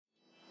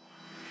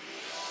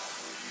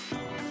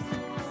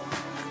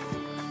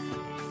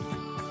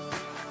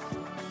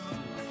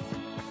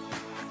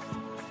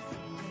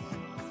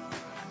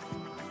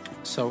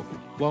So,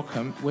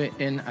 welcome. We're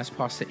in, as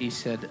Pastor E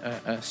said,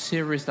 a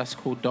series that's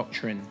called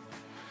Doctrine.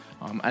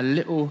 A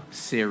little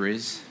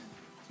series,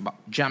 but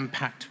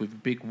jam-packed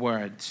with big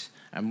words.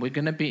 And we're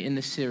going to be in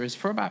this series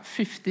for about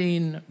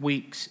 15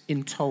 weeks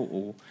in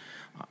total.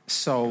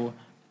 So,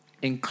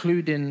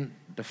 including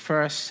the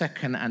first,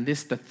 second, and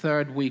this the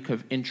third week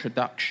of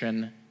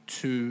introduction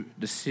to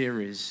the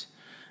series.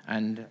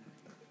 And,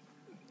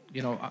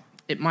 you know,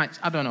 it might,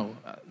 I don't know,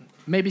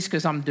 maybe it's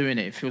because I'm doing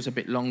it. It feels a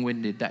bit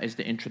long-winded. That is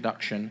the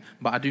introduction.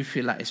 But I do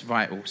feel like it's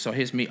vital. So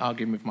here's me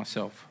arguing with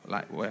myself,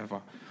 like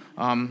whatever.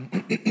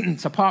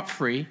 So part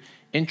 3,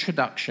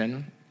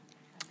 introduction,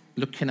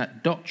 looking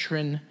at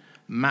doctrine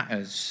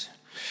matters.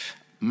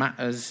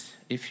 Matters,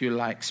 if you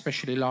like,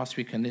 especially last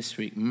week and this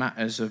week,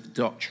 matters of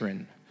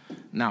doctrine.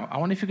 Now, I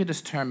wonder if you could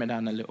just turn me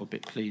down a little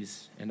bit,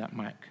 please, in that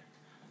mic.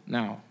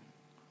 Now,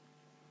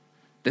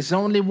 there's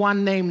only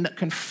one name that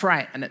can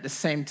frighten and at the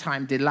same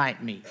time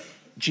delight me.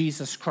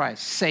 Jesus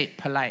Christ. Say it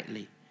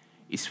politely.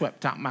 He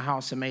swept out my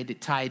house and made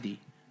it tidy,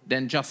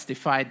 then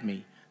justified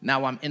me.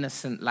 Now I'm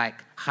innocent like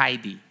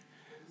Heidi.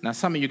 Now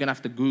some of you are going to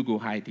have to Google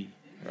Heidi,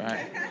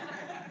 right?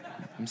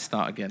 Let me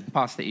start again.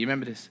 Pastor, you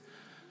remember this?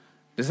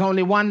 There's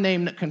only one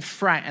name that can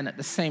frighten and at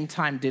the same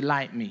time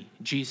delight me.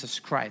 Jesus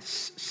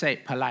Christ. Say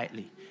it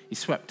politely. He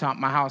swept out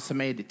my house and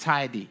made it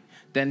tidy,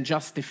 then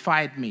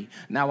justified me.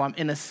 Now I'm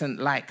innocent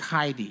like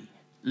Heidi.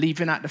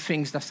 Leaving out the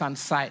things that's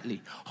unsightly,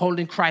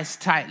 holding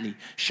Christ tightly,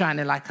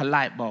 shining like a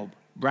light bulb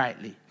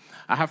brightly.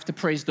 I have to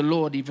praise the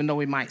Lord even though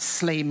he might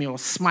slay me or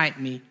smite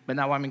me, but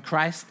now I'm in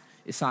Christ,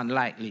 it's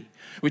unlikely.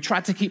 We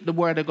try to keep the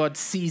word of God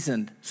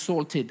seasoned,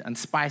 salted, and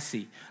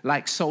spicy,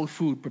 like soul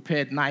food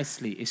prepared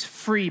nicely. It's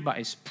free, but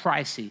it's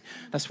pricey.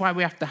 That's why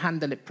we have to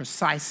handle it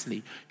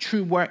precisely.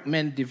 True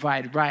workmen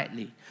divide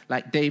rightly.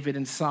 Like David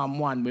in Psalm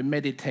 1, we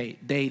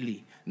meditate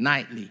daily,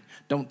 nightly.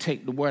 Don't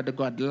take the word of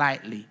God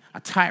lightly. I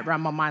tie it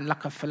around my mind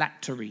like a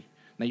phylactery.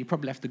 Now, you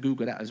probably have to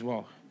Google that as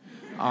well.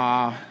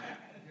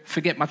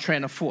 Forget my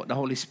train of thought. The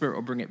Holy Spirit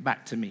will bring it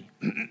back to me.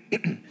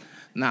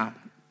 Now,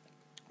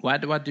 why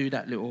do I do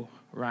that little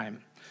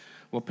rhyme?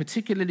 Well,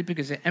 particularly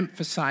because it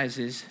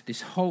emphasizes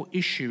this whole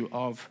issue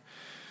of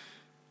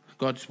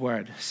God's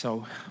word.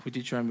 So, would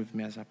you join with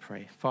me as I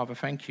pray? Father,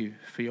 thank you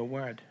for your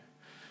word.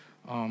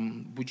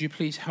 Would you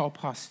please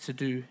help us to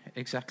do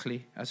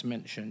exactly as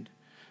mentioned,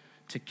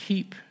 to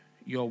keep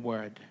your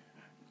word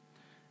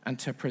and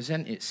to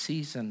present it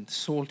seasoned,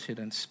 salted,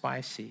 and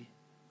spicy,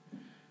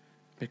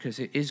 because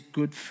it is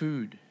good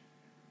food,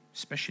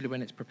 especially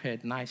when it's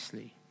prepared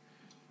nicely.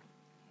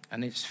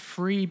 And it's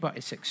free, but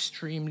it's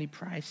extremely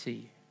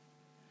pricey.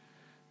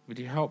 Would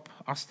you help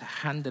us to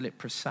handle it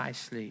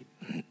precisely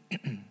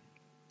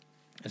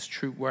as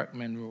true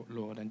workmen,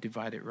 Lord, and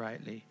divide it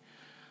rightly?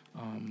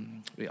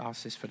 We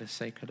ask this for the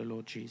sake of the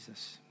Lord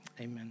Jesus.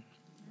 Amen.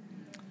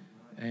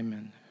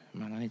 Amen.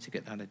 Man, I need to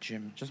get down to the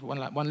gym. Just one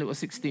little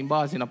 16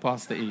 bars in a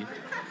Pastor E.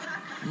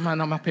 Man,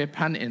 I'm up here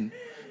panting.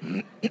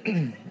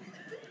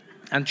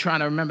 And trying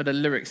to remember the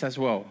lyrics as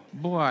well.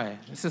 Boy,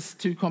 this is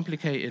too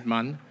complicated,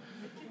 man.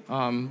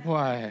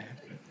 Boy.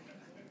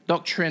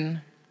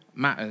 Doctrine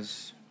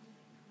matters.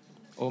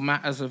 Or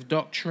matters of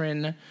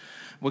doctrine.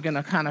 We're going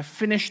to kind of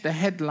finish the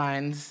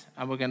headlines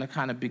and we're going to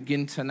kind of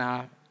begin to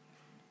now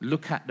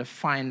look at the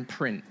fine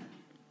print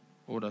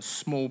or the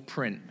small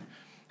print.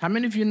 How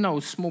many of you know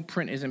small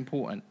print is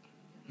important?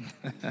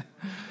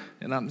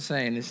 You know what I'm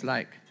saying? It's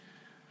like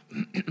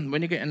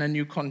when you're getting a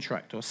new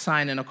contract or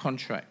signing a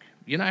contract,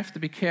 you know, have to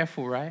be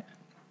careful, right?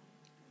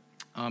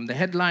 The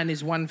headline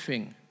is one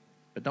thing,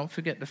 but don't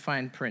forget the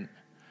fine print.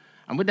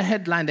 And with the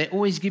headline, they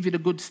always give you the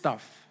good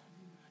stuff.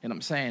 You know what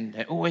I'm saying?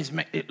 They always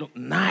make it look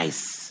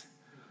nice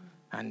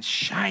and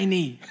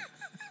shiny.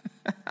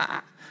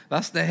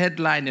 That's the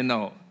headline, you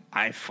know.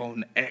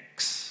 iPhone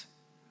X.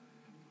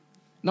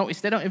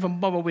 Notice they don't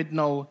even bother with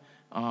no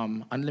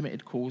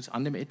unlimited calls,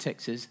 unlimited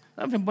texts.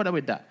 They don't even bother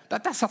with that.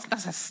 That's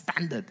a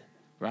standard,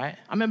 right?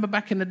 I remember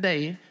back in the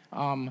day,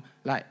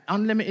 like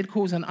unlimited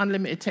calls and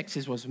unlimited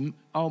texts was,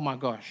 oh my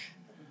gosh,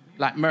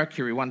 like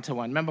Mercury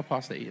 1-to-1. Remember,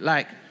 Pastor E?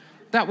 Like,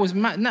 that was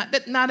mad.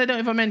 Now they don't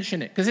even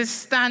mention it because it's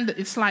standard.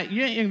 It's like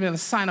you ain't even going to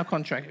sign a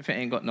contract if it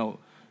ain't got no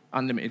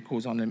unlimited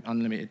calls,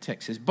 unlimited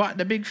texts. But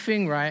the big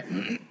thing, right,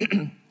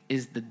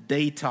 is the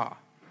data.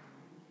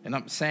 And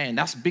I'm saying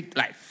that's big,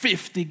 like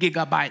 50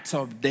 gigabytes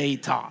of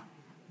data.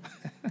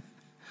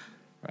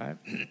 Right?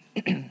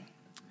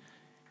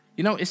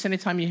 You notice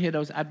anytime you hear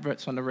those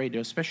adverts on the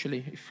radio,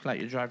 especially if like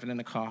you're driving in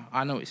a car,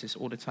 I notice this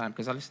all the time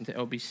because I listen to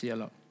LBC a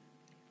lot.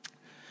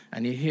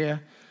 And you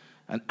hear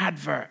an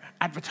advert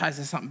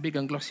advertising something big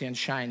and glossy and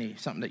shiny,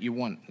 something that you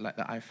want, like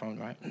the iPhone,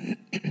 right?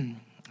 And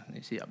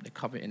you see up the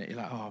cover in it, you're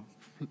like, oh,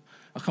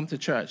 I come to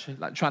church,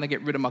 like trying to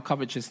get rid of my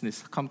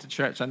covetousness. I come to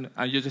church and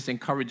you're just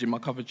encouraging my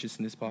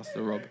covetousness,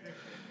 Pastor Rob.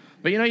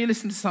 But you know, you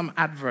listen to some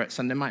adverts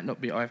and they might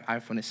not be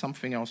iPhone, it's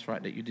something else,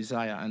 right, that you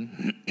desire.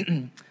 And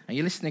and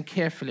you're listening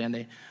carefully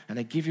and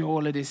they give you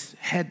all of this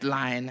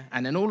headline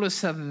and then all of a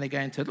sudden they go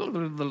into,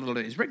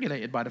 it's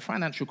regulated by the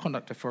Financial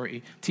Conduct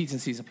Authority, T's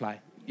and C's apply.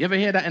 You ever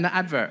hear that in the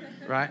advert,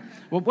 right?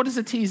 Well, what does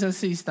the T's and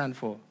C's stand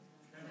for?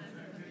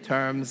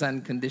 Terms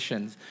and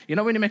conditions. You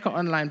know when you make an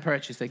online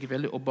purchase, they give you a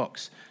little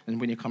box. And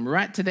when you come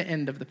right to the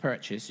end of the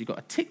purchase, you've got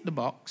to tick the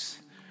box.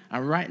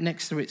 And right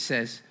next to it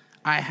says,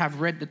 I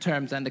have read the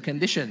terms and the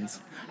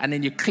conditions. And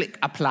then you click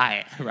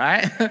apply,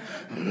 right?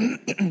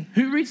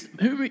 Who reads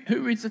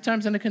the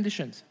terms and the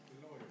conditions?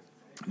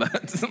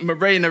 But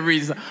Morena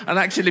reads, and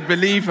actually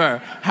believe her.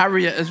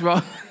 Harriet as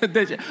well.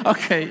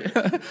 Okay,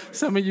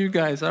 some of you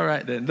guys, all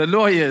right then. The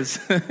lawyers,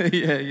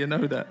 yeah, you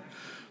know that.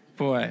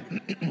 Boy.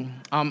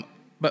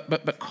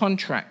 But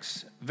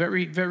contracts,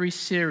 very, very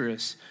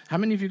serious. How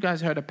many of you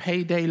guys heard of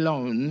payday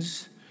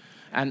loans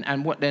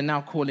and what they're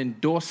now calling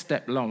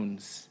doorstep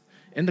loans?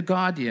 In The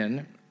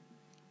Guardian,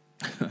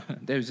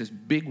 there was this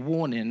big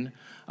warning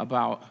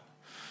about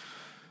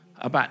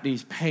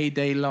these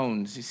payday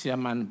loans. You see a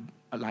man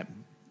like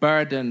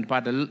burdened by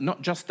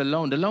not just the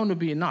loan. The loan would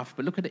be enough,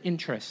 but look at the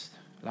interest,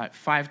 like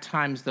 5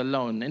 times the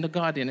loan. In The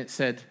Guardian, it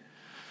said,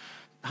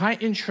 high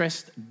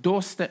interest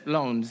doorstep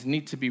loans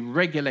need to be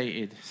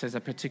regulated, says a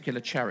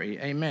particular charity.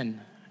 Amen.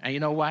 And you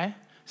know why?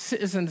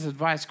 Citizens'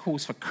 advice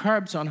calls for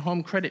curbs on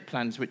home credit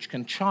plans, which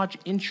can charge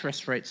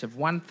interest rates of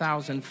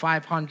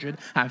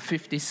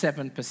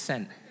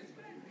 1,557%.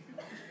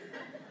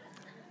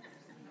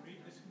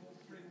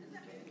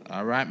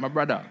 All right, my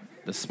brother.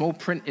 The small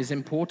print is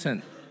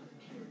important.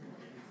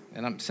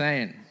 And I'm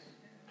saying,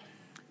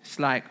 it's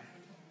like,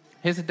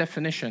 here's a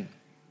definition.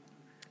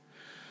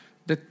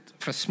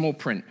 For small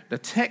print, the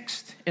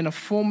text in a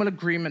formal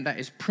agreement that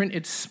is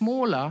printed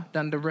smaller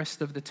than the rest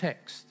of the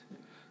text.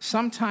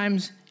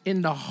 Sometimes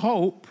in the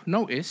hope,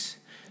 notice,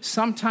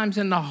 sometimes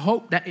in the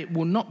hope that it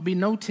will not be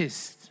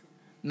noticed.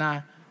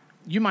 Now,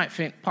 you might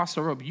think,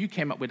 Pastor Rob, you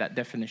came up with that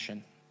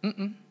definition.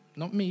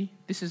 Not me.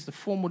 This is the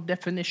formal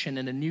definition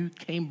in the New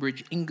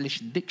Cambridge English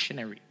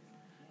Dictionary.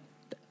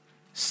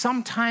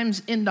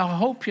 Sometimes in the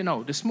hope,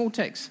 the small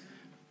text,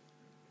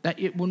 that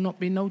it will not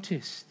be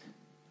noticed.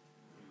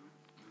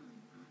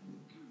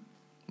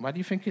 Why do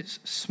you think it's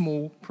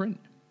small print?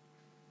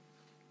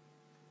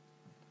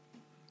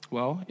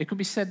 Well, it could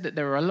be said that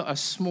there are a lot of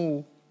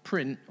small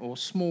print or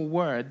small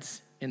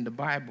words in the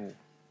Bible,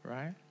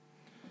 right?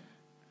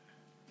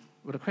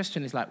 Well, the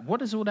question is what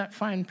does all that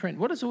fine print,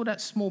 what does all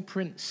that small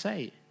print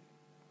say?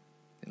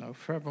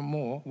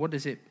 Furthermore, what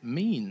does it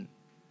mean?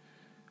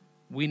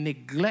 We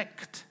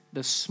neglect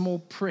the small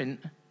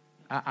print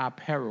at our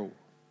peril.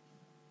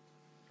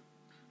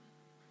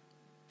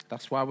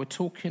 That's why we're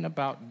talking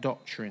about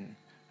doctrine.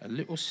 A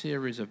little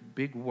series of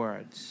big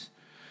words.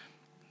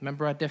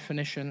 Remember our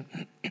definition?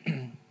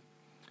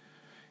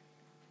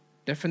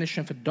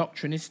 Definition for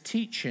doctrine is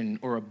teaching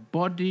or a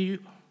body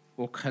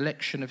or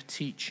collection of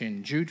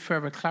teaching. Jude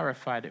further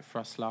clarified it for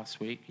us last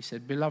week. He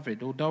said,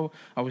 Beloved, although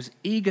I was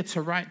eager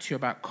to write to you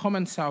about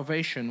common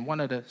salvation, one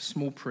of the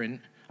small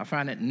print, I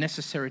found it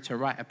necessary to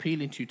write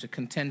appealing to you to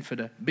contend for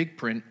the big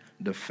print,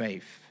 the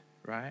faith,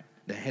 right?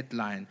 The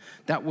headline.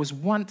 That was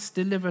once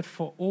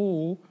for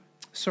all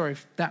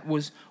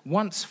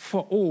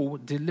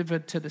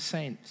delivered to the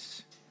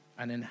saints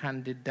and then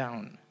handed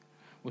down.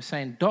 We're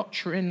saying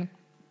doctrine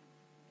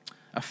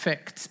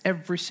affects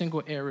every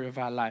single area of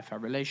our life, our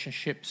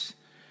relationships,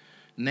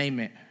 name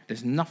it.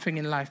 There's nothing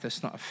in life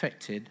that's not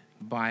affected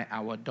by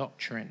our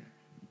doctrine.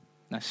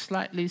 Now,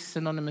 slightly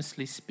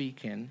synonymously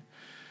speaking,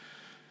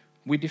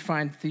 we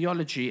define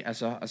theology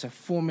as a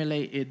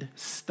formulated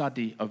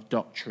study of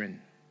doctrine,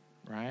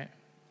 right?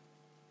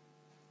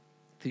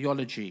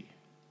 Theology,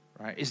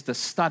 right, is the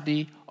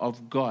study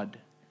of God.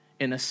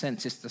 In a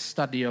sense, it's the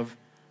study of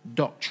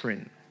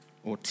doctrine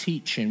or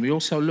teaching. We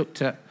also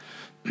looked at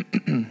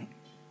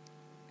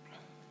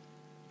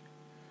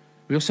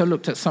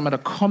some of the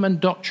common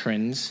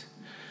doctrines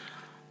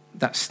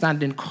that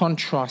stand in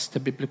contrast to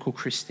biblical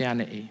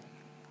Christianity.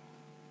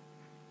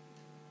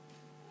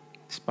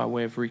 Just by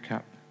way of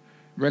recap.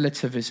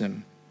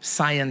 Relativism,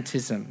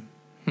 scientism,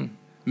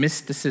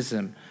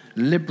 mysticism,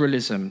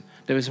 liberalism.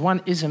 There was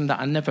one ism that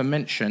I never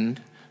mentioned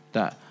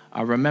that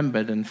I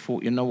remembered and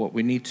thought, you know what,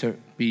 we need to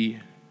be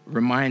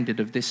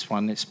reminded of this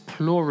one. It's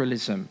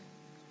pluralism.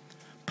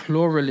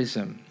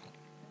 Pluralism.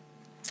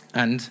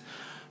 And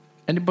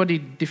anybody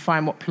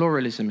define what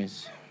pluralism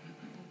is?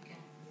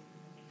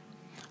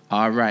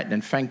 All right, then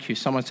thank you.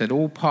 Someone said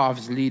all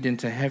paths lead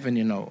into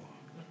heaven,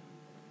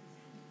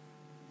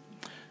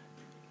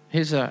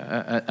 Here's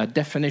a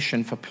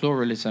definition for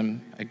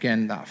pluralism,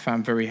 again, that I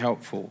found very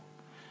helpful.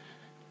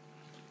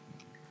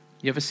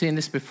 You ever seen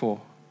this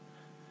before?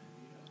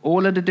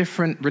 All of the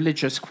different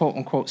religious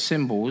quote-unquote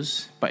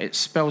symbols, but it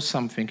spells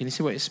something. Can you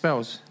see what it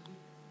spells?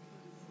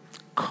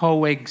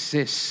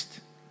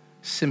 Coexist.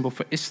 Symbol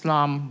for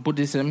Islam,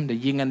 Buddhism, the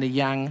yin and the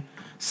yang.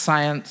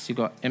 Science, you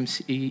got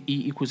E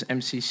equals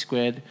MC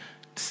squared.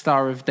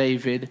 Star of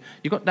David.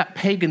 You got that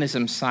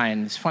paganism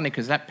sign. It's funny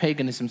because that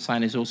paganism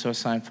sign is also a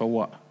sign for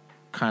what?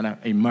 Kind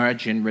of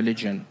emerging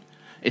religion.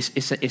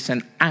 It's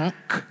an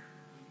Ankh,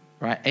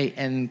 right?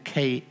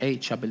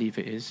 A-N-K-H, I believe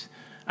it is.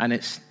 And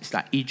it's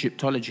like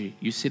Egyptology.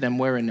 You see them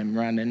wearing them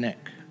around their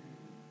neck,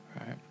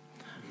 right?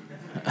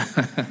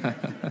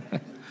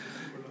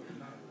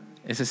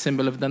 It's a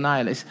symbol of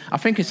denial. I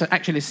think it's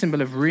actually a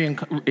symbol of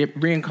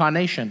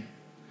reincarnation.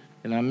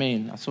 You know what I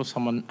mean? I saw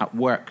someone at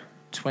work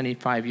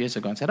 25 years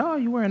ago and said, "Oh,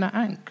 you're wearing an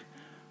ankh."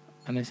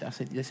 And they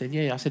said,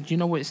 "Yeah." I said, "Do you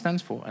know what it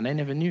stands for?" And they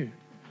never knew.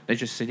 They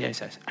just said, "Yeah,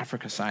 it's an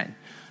Africa sign."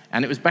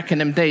 And it was back in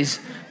them days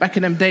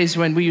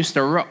when we used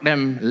to rock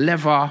them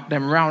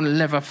round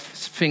leather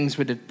things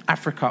with the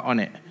Africa on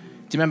it.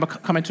 Do you remember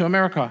coming to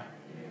America?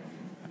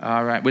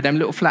 All right, with them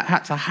little flat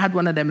hats. I had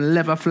one of them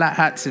leather flat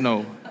hats, you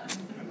know.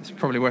 It's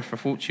probably worth a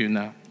fortune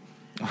now.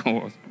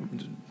 Or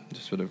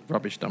just for the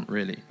rubbish dump,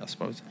 really, I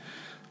suppose.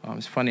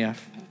 It's funny how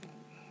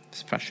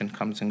this fashion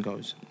comes and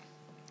goes.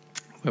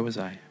 Where was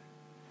I?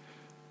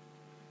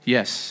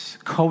 Yes,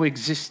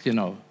 coexist, you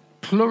know.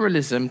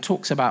 Pluralism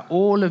talks about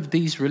all of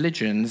these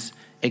religions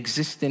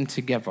existing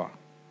together.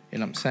 You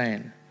know what I'm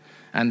saying?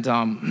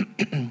 And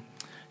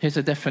here's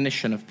a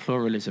definition of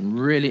pluralism,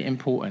 really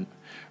important.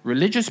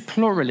 Religious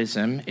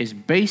pluralism is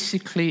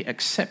basically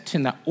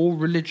accepting that all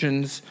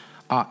religions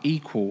are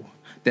equal,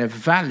 they're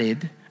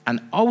valid,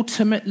 and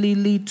ultimately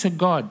lead to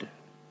God.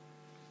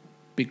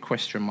 Big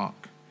question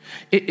mark.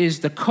 It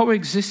is the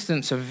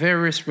coexistence of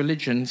various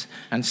religions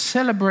and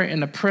celebrating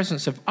the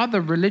presence of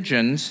other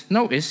religions,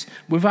 notice,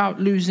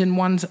 without losing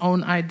one's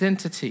own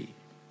identity.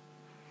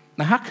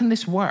 Now, how can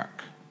this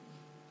work?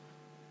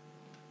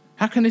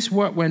 How can this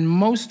work when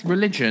most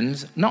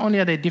religions, not only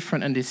are they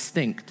different and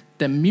distinct,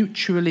 they're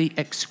mutually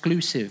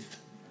exclusive?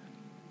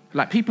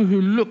 Like people who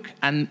look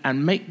and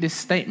make this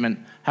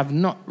statement have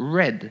not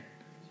read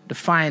the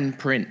fine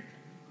print.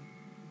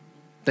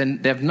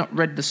 Then they've not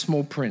read the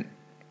small print.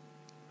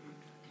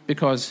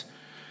 Because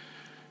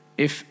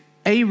if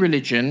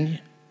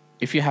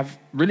you have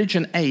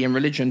religion A and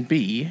religion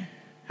B,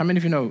 how many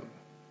of you know,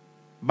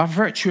 by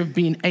virtue of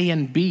being A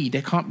and B,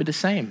 they can't be the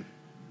same.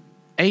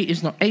 A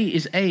is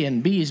A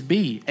and B is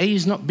B. A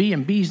is not B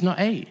and B is not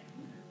A. You know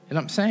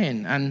what I'm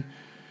saying? And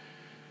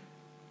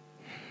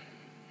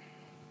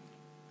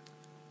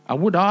I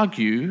would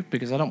argue,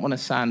 because I don't want to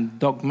sound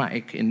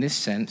dogmatic in this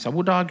sense, I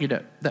would argue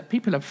that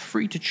people are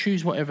free to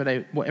choose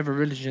whatever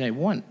religion they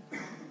want. You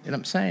know what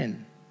I'm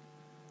saying?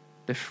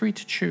 They're free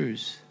to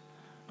choose.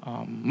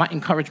 My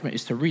encouragement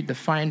is to read the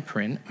fine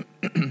print.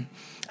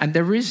 And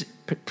there is,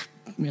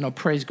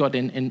 praise God,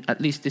 in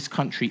at least this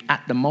country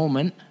at the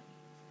moment,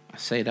 I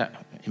say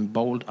that in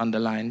bold,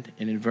 underlined,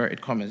 in inverted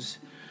commas,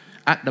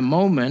 at the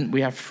moment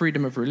we have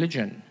freedom of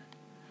religion.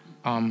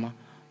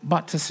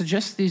 But to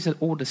suggest these are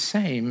all the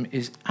same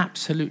is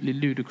absolutely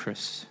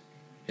ludicrous.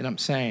 You know what I'm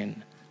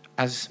saying?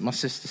 As my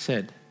sister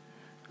said,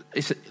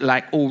 it's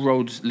like all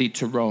roads lead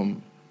to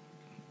Rome.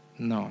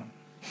 No.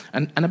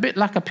 And a bit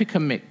like a pick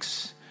and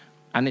mix.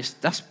 And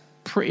that's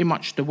pretty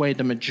much the way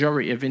the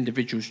majority of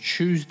individuals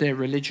choose their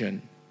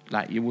religion,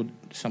 like you would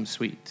some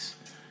sweets.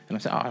 And I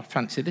say, I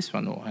fancy this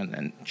one,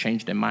 and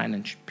change their mind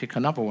and pick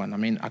another one. I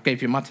mean, I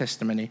gave you my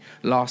testimony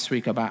last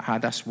week about how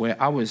that's where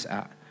I was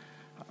at.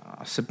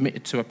 I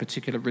submitted to a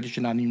particular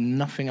religion I knew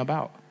nothing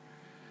about.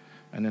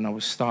 And then I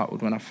was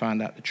startled when I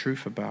found out the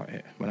truth about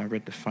it, when I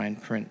read the fine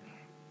print.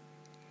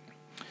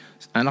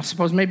 And I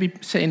suppose maybe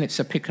saying it's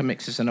a pick and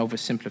mix is an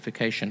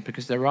oversimplification,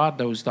 because there are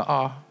those that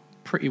are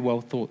pretty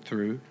well thought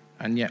through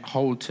and yet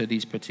hold to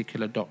these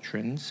particular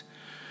doctrines.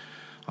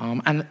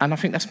 And I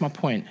think that's my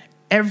point.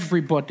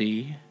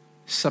 Everybody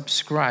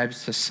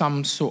subscribes to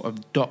some sort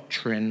of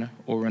doctrine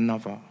or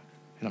another. You know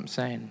what I'm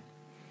saying?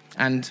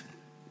 And,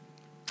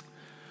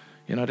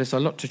 there's a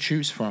lot to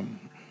choose from.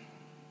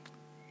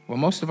 Well,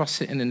 most of us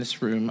sitting in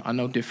this room are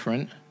no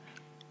different.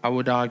 I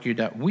would argue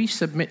that we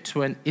submit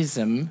to an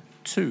ism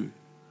too.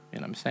 You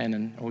know what I'm saying?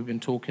 And we've been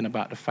talking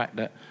about the fact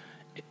that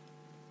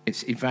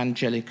it's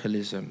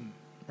evangelicalism,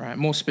 right?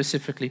 More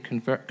specifically,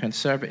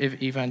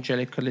 conservative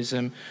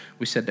evangelicalism.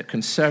 We said that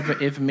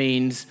conservative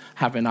means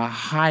having a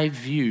high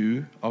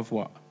view of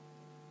what?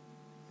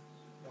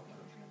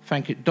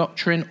 Thank you.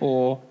 Doctrine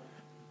or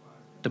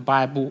the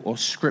Bible or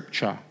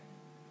Scripture.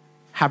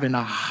 Having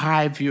a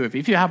high view of it.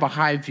 If you have a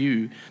high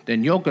view,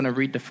 then you're going to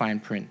read the fine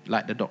print,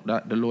 like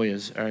the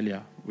lawyers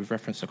earlier with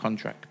reference to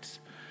contracts.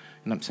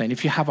 You know what I'm saying?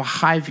 If you have a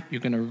high view,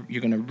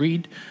 you're gonna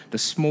read the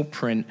small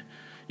print.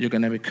 You're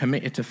going to be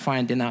committed to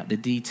finding out the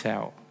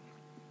detail.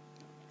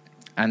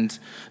 And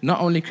not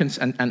only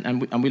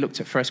we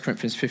looked at 1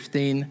 Corinthians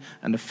 15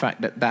 and the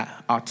fact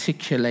that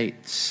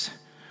articulates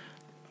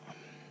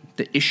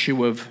the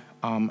issue of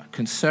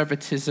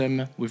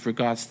conservatism with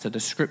regards to the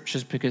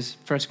scriptures, because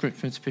 1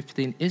 Corinthians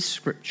 15 is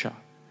scripture.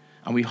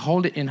 And we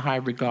hold it in high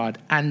regard.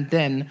 And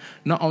then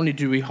not only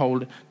do we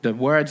hold the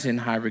words in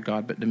high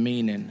regard, but the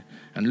meaning.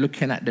 And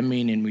looking at the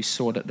meaning, we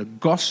saw that the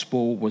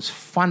gospel was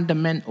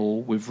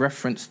fundamental with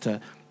reference to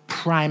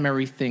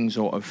primary things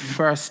or of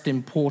first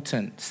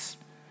importance.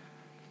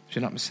 Do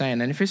you know what I'm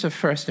saying? And if it's of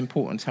first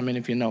importance, how many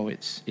of you know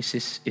it's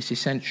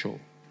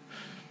essential?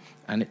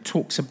 And it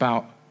talks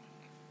about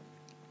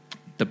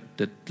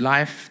the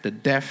life, the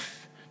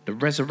death, the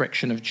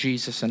resurrection of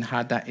Jesus, and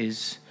how that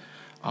is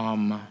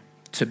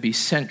to be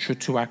central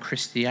to our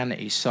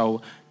Christianity.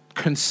 So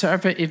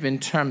conservative in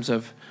terms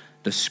of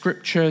the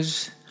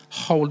scriptures,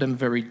 hold them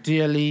very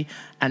dearly.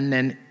 And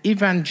then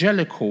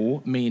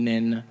evangelical,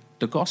 meaning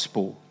the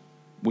gospel,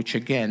 which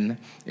again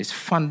is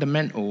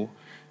fundamental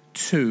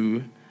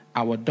to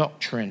our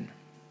doctrine.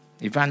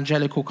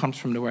 Evangelical comes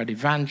from the word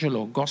evangel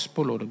or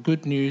gospel or the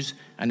good news,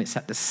 and it's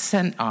at the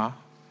center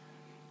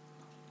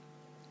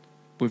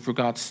with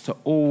regards to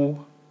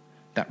all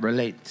that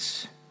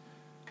relates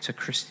to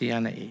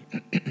Christianity.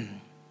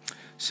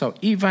 So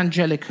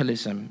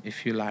evangelicalism,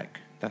 if you like,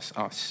 that's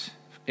us.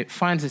 It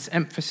finds its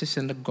emphasis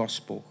in the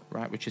gospel,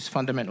 right, which is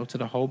fundamental to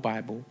the whole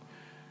Bible.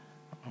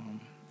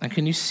 And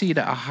can you see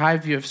that a high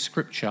view of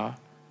Scripture,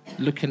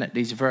 looking at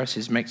these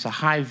verses, makes a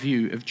high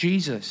view of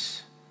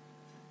Jesus?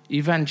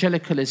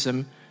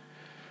 Evangelicalism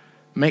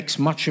makes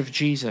much of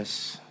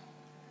Jesus.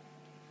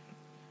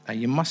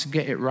 And you must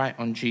get it right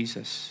on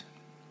Jesus.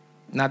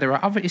 Now, there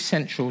are other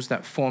essentials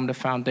that form the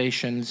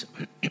foundations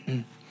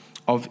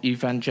of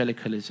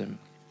evangelicalism.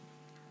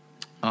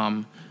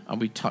 And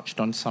we touched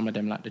on some of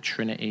them, like the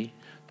Trinity,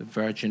 the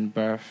virgin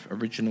birth,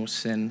 original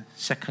sin,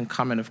 second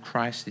coming of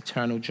Christ,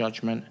 eternal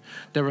judgment.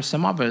 There are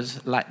some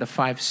others, like the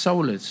 5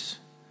 solas,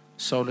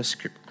 sola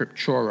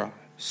scriptura,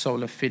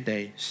 sola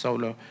fide,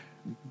 sola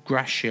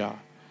gratia,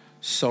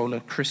 sola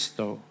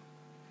Christo,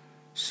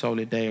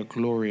 soli Deo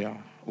gloria,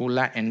 all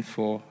Latin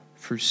for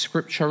through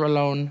Scripture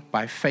alone,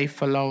 by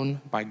faith alone,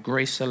 by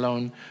grace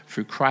alone,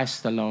 through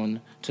Christ alone,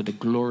 to the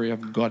glory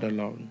of God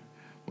alone.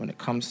 When it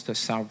comes to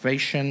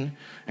salvation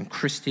and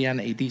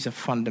Christianity, these are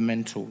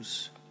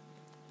fundamentals.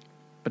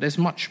 But there's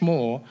much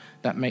more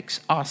that makes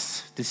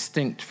us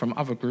distinct from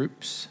other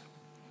groups.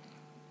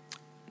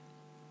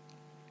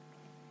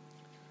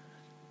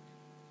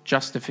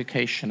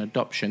 Justification,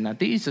 adoption. Now,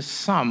 these are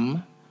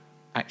some,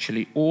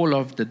 actually, all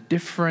of the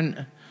different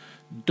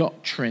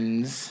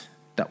doctrines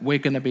that we're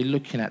going to be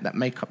looking at that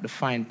make up the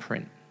fine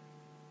print.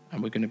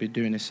 And we're going to be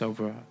doing this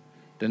over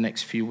the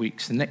next few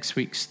weeks. The next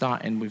week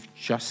starting with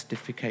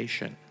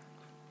justification.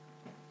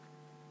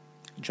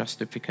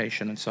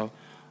 Justification. And so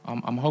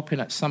I'm hoping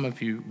that some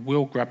of you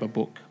will grab a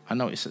book. I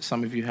notice that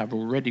some of you have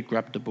already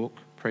grabbed the book.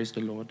 Praise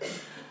the Lord.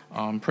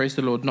 Praise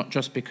the Lord, not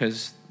just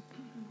because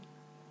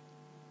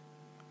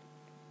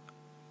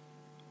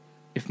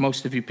if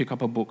most of you pick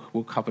up a book,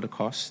 we'll cover the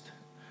cost.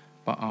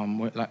 But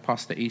like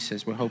Pastor E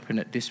says, we're hoping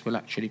that this will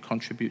actually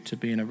contribute to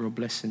being a real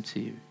blessing to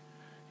you.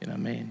 You know what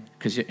I mean?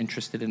 Because you're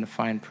interested in the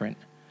fine print.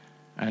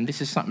 And this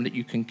is something that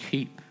you can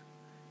keep.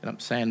 You know what I'm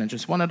saying? And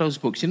just one of those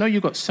books. You know,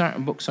 you've got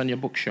certain books on your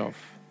bookshelf,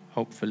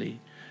 hopefully.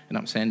 You know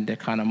what I'm saying? They're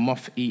kind of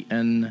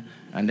moth-eaten,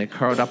 and they're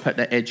curled up at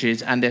the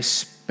edges, and they're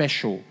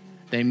special.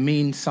 They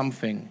mean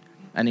something.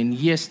 And in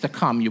years to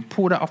come, you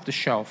pull that off the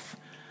shelf,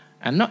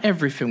 and not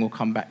everything will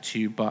come back to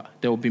you, but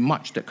there will be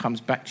much that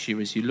comes back to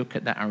you as you look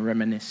at that and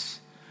reminisce.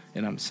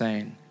 You know what I'm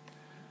saying?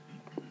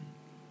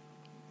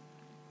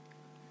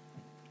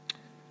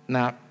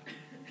 Now,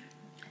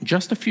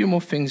 just a few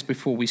more things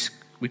before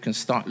we can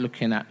start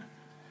looking at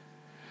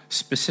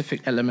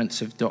specific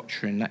elements of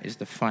doctrine. That is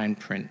the fine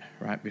print,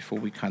 right? Before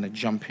we kind of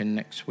jump in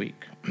next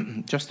week.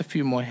 Just a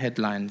few more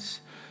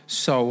headlines.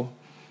 So,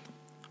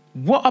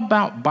 what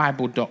about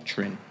Bible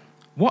doctrine?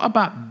 What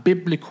about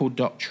biblical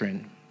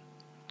doctrine?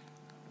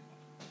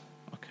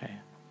 Okay,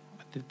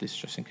 I did this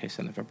just in case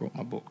I never brought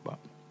my book, but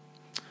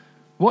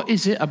what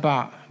is it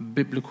about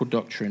biblical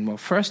doctrine? Well,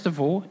 first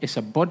of all, it's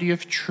a body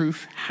of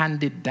truth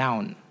handed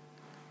down.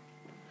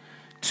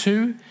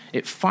 2,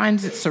 it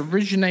finds its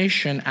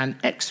origination and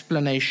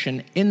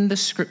explanation in the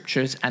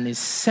Scriptures and is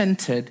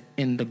centered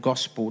in the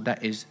gospel,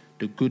 that is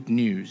the good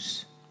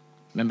news.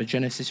 Remember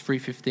Genesis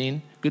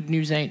 3:15? Good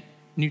news ain't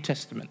New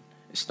Testament.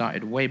 It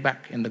started way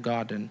back in the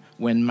garden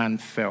when man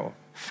fell.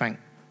 Thank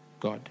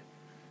God.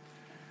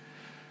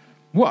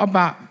 What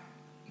about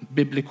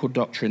biblical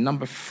doctrine?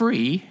 Number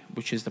 3,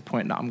 which is the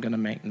point that I'm going to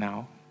make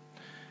now,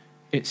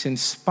 it's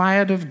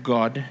inspired of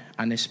God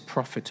and is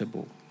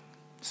profitable.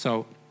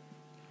 So,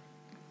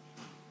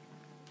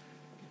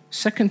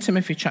 2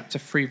 Timothy chapter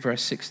 3,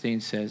 verse 16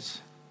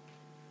 says,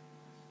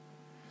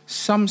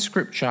 some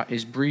scripture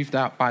is breathed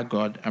out by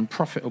God and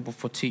profitable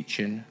for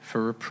teaching,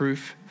 for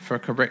reproof, for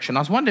correction. I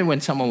was wondering when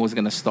someone was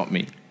going to stop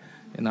me.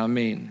 You know what I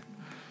mean?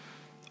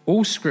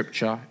 All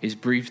scripture is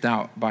breathed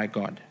out by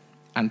God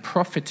and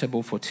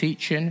profitable for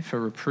teaching, for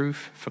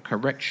reproof, for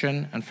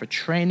correction, and for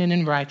training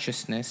in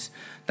righteousness,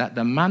 that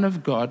the man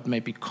of God may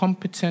be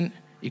competent,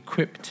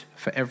 equipped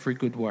for every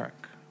good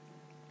work.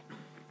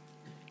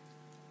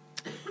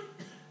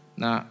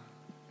 Now,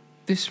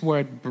 this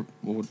word,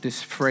 or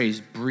this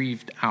phrase,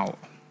 breathed out,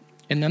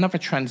 in another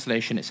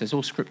translation it says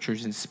all scripture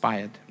is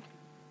inspired.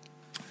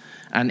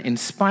 And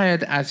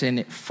inspired as in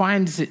it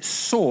finds its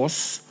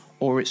source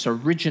or its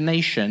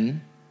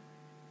origination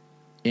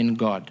in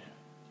God,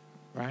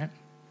 right?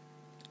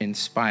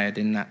 Inspired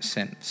in that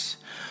sense.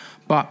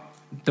 But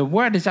the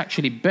word is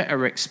actually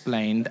better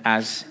explained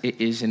as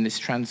it is in this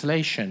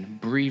translation,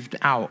 breathed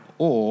out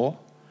or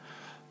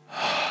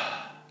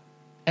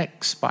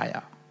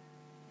expire,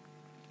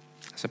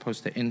 as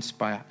opposed to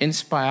inspire.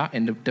 Inspire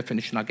in the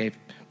definition I gave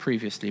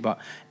previously, but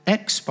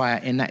expire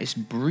in that it's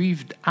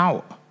breathed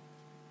out.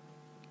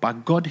 by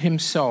God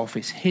himself.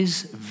 It's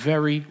his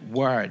very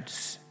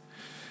words.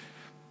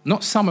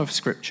 Not some of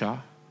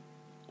Scripture,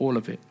 all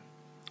of it.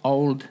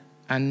 Old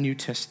and New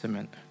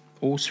Testament,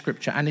 all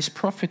Scripture. And it's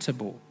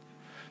profitable.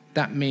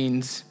 That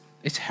means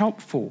it's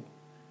helpful.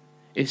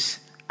 It's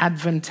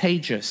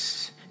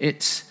advantageous.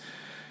 It's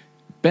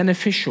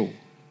beneficial.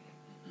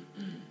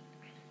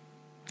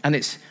 And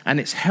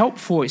it's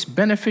helpful, it's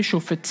beneficial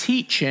for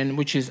teaching,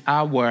 which is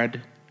our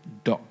word,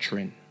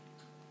 doctrine.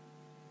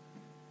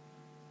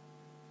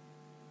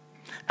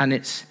 And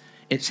it's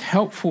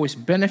helpful, it's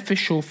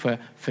beneficial for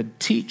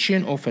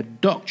teaching or for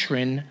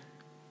doctrine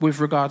with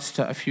regards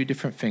to a few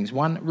different things.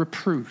 One,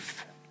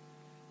 reproof.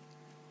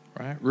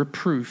 Right?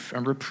 Reproof.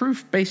 And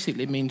reproof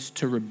basically means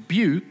to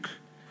rebuke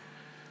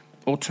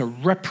or to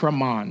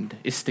reprimand.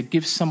 It's to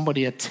give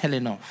somebody a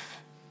telling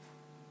off.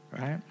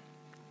 Right?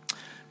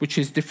 Which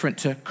is different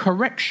to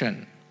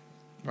correction.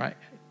 Right?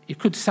 It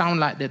could sound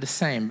like they're the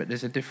same, but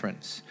there's a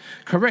difference.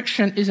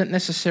 Correction isn't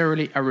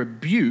necessarily a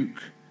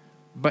rebuke,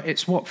 but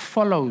it's what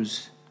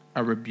follows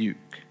a rebuke.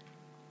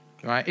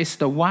 Right? It's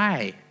the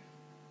why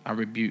I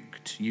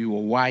rebuked you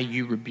or why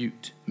you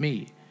rebuked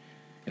me.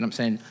 You know what I'm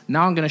saying?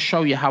 Now I'm going to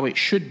show you how it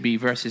should be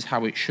versus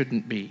how it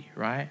shouldn't be,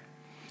 right?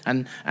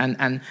 And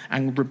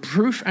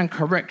reproof and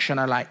correction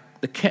are like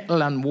the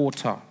kettle and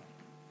water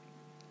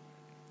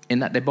in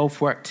that they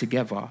both work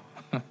together,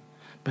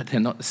 but they're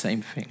not the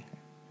same thing.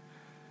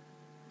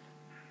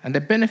 And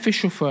they're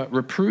beneficial for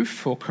reproof,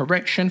 for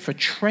correction, for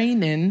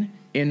training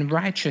in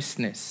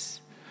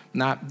righteousness.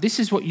 Now, this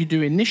is what you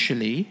do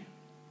initially,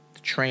 the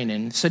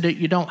training, so that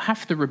you don't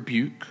have to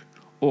rebuke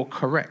or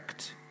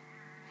correct.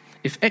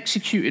 If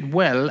executed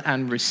well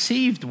and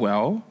received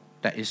well,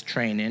 that is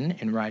training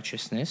in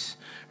righteousness,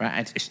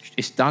 right?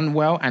 It's done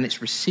well and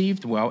it's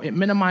received well, it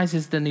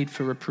minimizes the need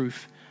for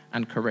reproof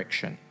and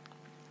correction.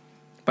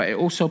 But it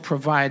also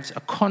provides a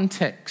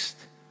context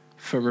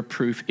for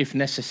reproof, if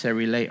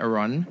necessary, later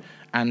on,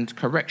 and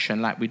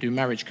correction, like we do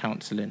marriage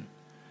counseling.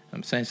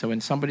 I'm saying, so when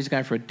somebody's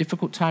going through a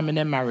difficult time in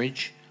their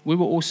marriage, we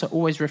will also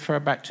always refer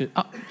back to, do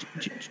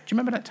you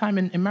remember that time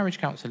in marriage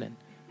counseling?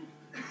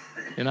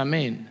 You know what I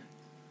mean?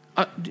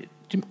 Do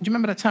you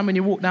remember that time when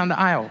you walked down the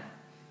aisle?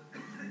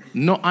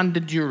 Not under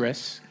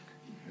duress,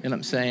 you know what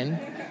I'm saying?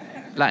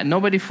 Like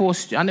nobody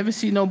forced you. I never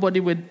see nobody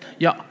with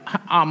your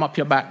arm up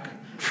your back,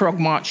 frog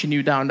marching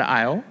you down the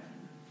aisle.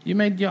 You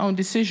made your own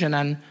decision,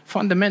 and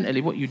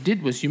fundamentally what you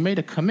did was you made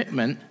a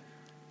commitment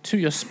to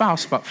your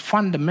spouse, but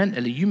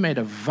fundamentally you made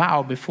a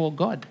vow before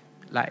God.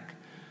 Like,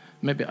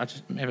 maybe I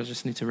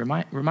just need to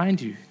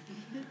remind you. You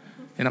know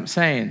what I'm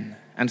saying?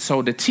 And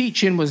so the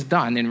teaching was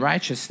done in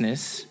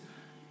righteousness,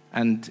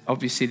 and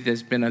obviously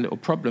there's been a little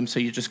problem, so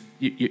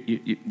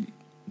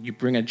you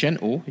bring a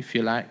gentle, if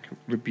you like,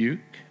 rebuke,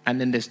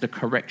 and then there's the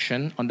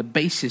correction on the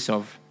basis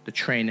of the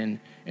training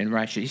in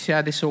righteousness. You see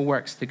how this all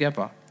works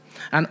together?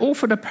 And all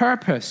for the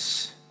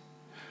purpose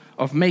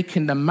of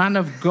making the man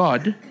of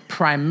God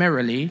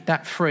primarily,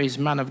 that phrase,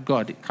 man of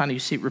God, it kind of, you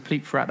see it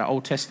replete throughout the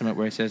Old Testament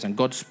where it says, and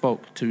God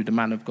spoke to the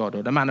man of God,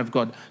 or the man of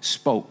God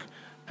spoke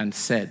and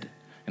said.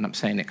 And I'm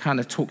saying it kind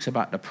of talks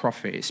about the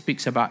prophet. It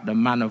speaks about the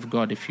man of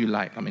God, if you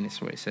like. I mean,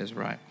 it's what it says,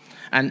 right?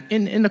 And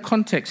in the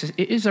context,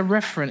 it is a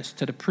reference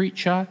to the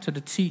preacher, to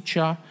the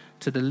teacher,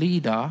 to the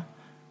leader,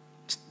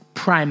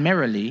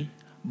 primarily,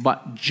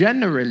 but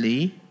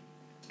generally,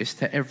 it's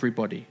to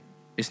everybody.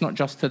 It's not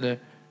just to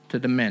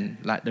the men,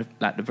 like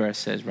the verse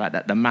says, right?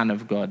 That the man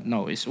of God.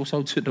 No, it's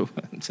also to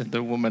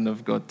the woman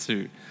of God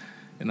too.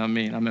 You know what I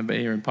mean? I remember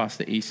hearing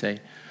Pastor E say,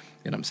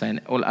 you know what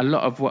I'm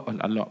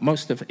saying?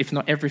 Most of, if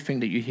not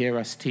everything that you hear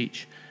us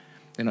teach,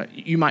 you know,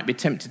 you might be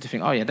tempted to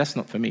think, oh yeah, that's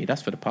not for me,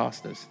 that's for the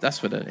pastors, that's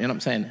for the, you know what I'm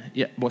saying?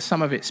 Yeah, well,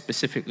 some of it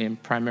specifically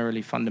and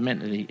primarily,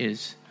 fundamentally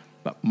is,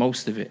 but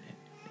most of it,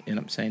 you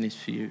know what I'm saying, is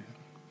for you.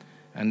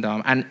 And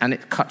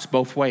it cuts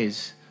both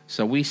ways.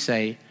 So we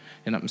say,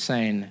 you know what I'm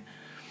saying,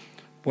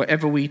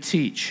 whatever we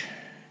teach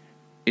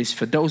is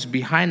for those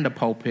behind the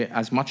pulpit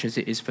as much as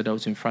it is for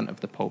those in front of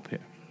the pulpit.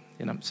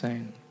 You know what I'm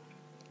saying?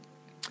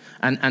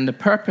 And the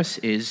purpose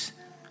is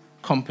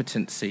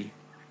competency,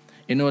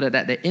 in order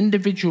that the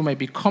individual may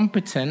be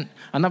competent.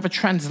 Another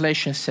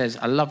translation says,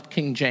 I loved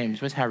King James,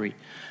 where's Harry?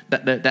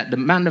 That the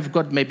man of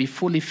God may be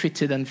fully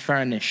fitted and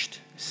furnished.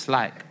 It's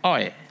like,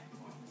 oi,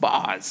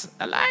 bars,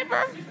 alive,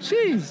 bro?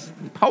 Jeez,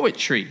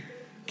 poetry,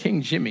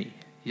 King Jimmy,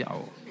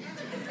 yo.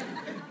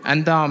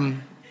 And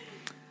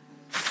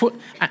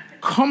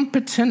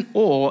competent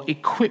or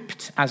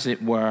equipped, as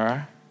it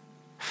were,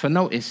 for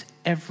notice,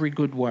 every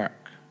good work.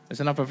 There's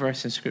another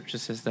verse in Scripture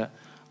that says that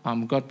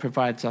God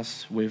provides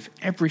us with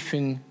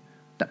everything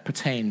that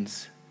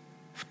pertains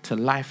to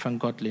life and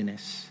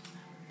godliness.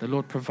 The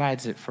Lord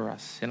provides it for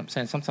us. You know what I'm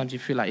saying? Sometimes you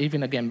feel like,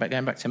 even again,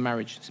 going back to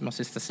marriage, my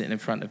sister sitting in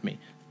front of me,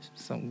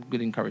 some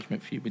good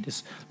encouragement for you with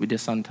this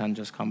suntan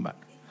just come back.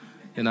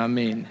 You know what I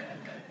mean?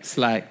 It's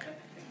like,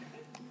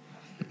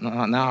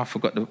 now I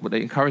forgot the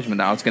encouragement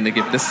that I was going to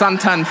give. The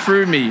suntan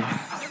threw me.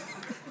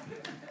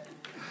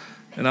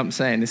 You know what I'm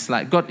saying? It's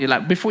like, God, you're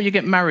like, before you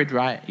get married,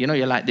 right? You know,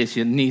 you're like this,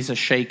 your knees are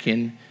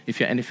shaking, if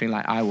you're anything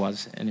like I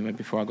was, anyway,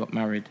 before I got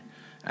married.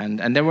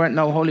 And there weren't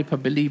no holy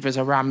believers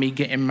around me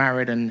getting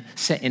married and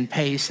setting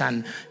pace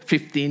and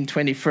 15,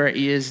 20, 30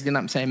 years, you know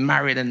what I'm saying,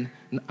 married. And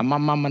my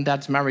mum and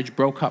dad's marriage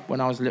broke up when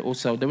I was little.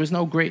 So there was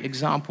no great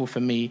example for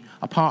me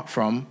apart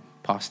from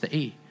Pastor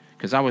E,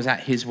 because I was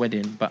at his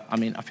wedding. But, I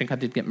mean, I think I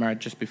did get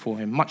married just before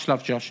him. Much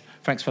love, Josh.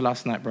 Thanks for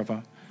last night,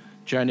 brother.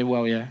 Journey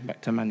well, yeah,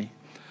 back to Manny.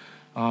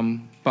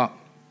 But,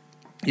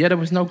 yeah, there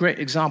was no great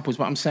examples.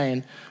 But I'm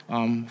saying,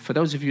 for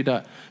those of you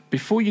that,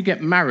 before you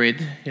get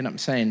married, you know what I'm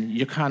saying,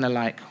 you're kind of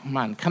like,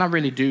 man, can I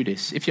really do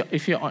this? If you're,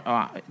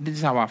 this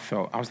is how I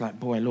felt. I was like,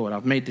 boy, Lord,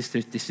 I've made this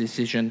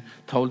decision,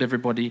 told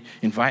everybody,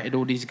 invited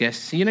all these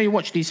guests. You know, you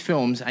watch these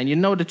films and you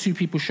know the two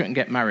people shouldn't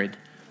get married.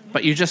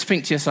 But you just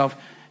think to yourself,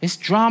 it's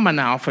drama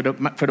now for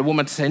the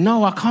woman to say,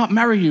 no, I can't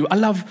marry you. I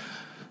love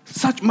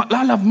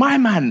my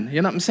man.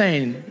 You know what I'm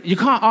saying? You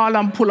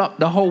can't pull up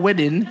the whole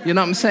wedding, you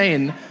know what I'm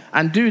saying,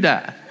 and do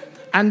that.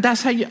 And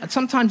that's how you,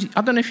 sometimes,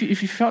 I don't know if you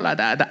felt like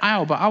that at the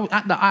aisle, but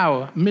at the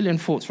aisle, a million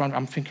thoughts run.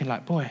 I'm thinking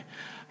like, boy,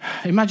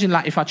 imagine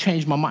like if I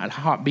changed my mind,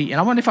 heart beating.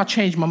 I wonder if I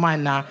change my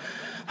mind now,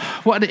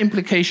 what are the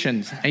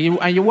implications? And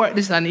you work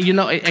this, and you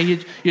know,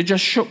 and you're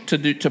just shook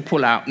to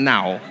pull out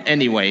now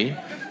anyway. You know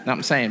what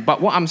I'm saying? But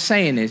what I'm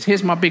saying is,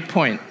 here's my big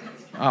point.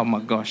 Oh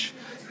my gosh,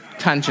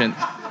 tangent.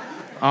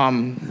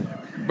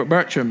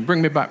 Bertram,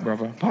 bring me back,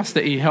 brother. Pastor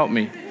E, help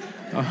me.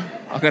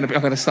 I'm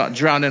gonna start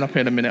drowning up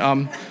in a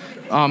minute.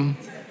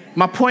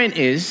 My point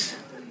is,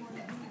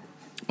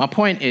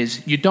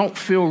 you don't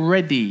feel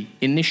ready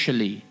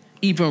initially,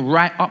 even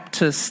right up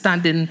to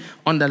standing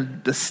on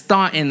the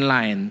starting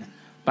line.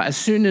 But as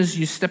soon as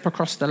you step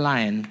across the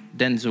line,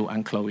 Denzel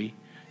and Chloe,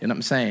 you know what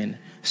I'm saying?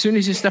 As soon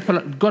as you step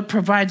along, God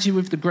provides you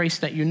with the grace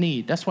that you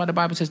need. That's why the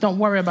Bible says, don't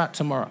worry about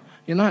tomorrow.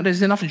 You know,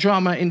 there's enough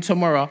drama in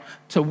tomorrow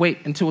to wait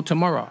until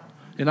tomorrow.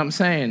 You know what I'm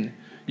saying?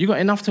 You got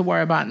enough to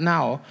worry about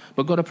now,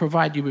 but God will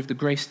provide you with the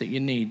grace that you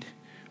need.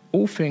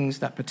 All things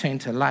that pertain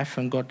to life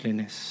and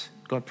godliness,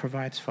 God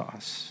provides for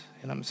us.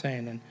 You know what I'm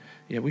saying? And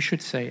yeah, we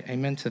should say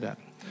amen to that.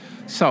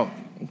 So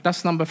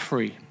that's number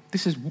 3.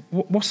 This is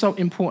what's so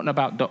important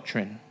about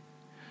doctrine.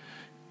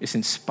 It's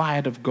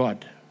inspired of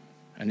God,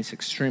 and it's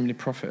extremely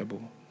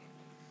profitable.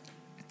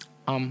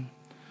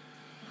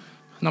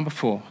 Number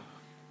 4,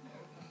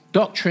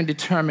 doctrine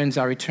determines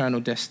our eternal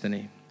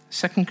destiny.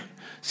 Second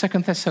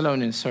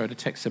Thessalonians, sorry, the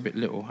text's a bit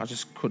little. I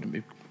just couldn't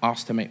be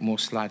asked to make more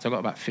slides. I've got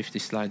about 50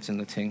 slides in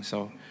the thing,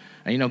 so,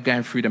 and you know,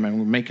 going through them and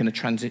we're making a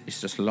transit, it's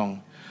just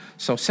long.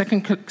 So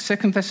Second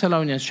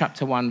Thessalonians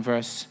chapter 1,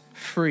 verse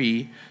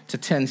 3 to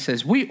 10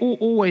 says, we ought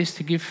always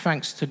to give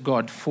thanks to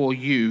God for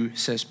you,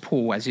 says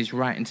Paul, as he's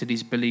writing to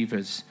these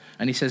believers.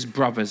 And he says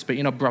brothers, but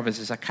you know, brothers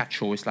is a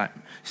catch-all. It's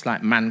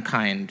like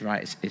mankind,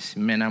 right? It's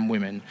men and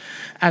women.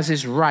 As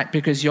is right,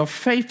 because your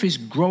faith is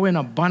growing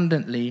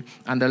abundantly,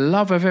 and the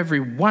love of every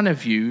one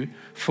of you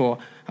for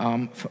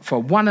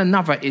one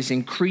another is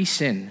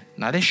increasing.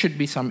 Now, there should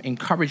be some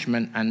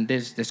encouragement, and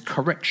there's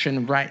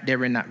correction right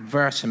there in that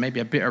verse, and maybe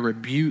a bit of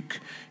rebuke,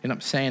 you know what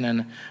I'm saying,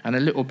 and a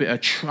little bit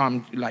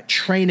of like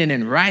training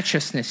in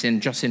righteousness in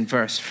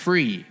verse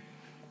 3.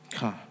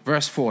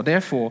 Verse 4,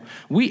 therefore,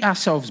 we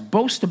ourselves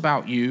boast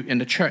about you in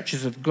the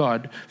churches of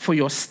God for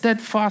your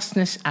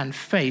steadfastness and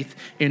faith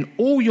in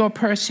all your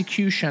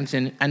persecutions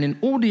and in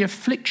all the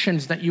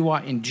afflictions that you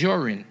are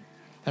enduring.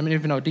 I mean,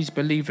 even though these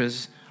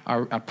believers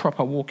are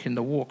proper walking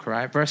the walk,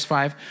 right? Verse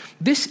 5,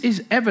 this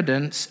is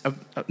evidence of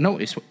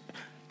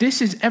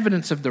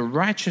the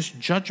righteous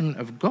judgment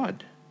of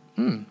God,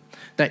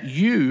 that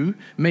you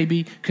may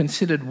be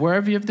considered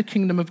worthy of the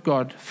kingdom of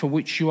God for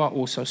which you are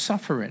also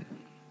suffering.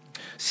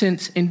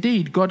 Since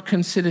indeed God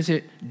considers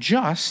it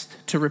just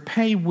to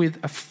repay with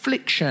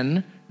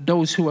affliction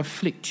those who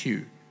afflict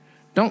you.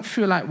 Don't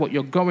feel like what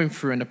you're going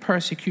through in the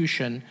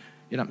persecution,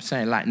 you know what I'm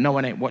saying, like no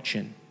one ain't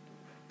watching.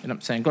 You know what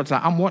I'm saying? God's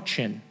like, I'm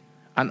watching,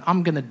 and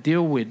I'm going to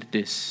deal with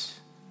this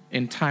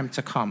in time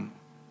to come.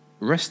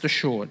 Rest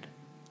assured.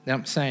 You know what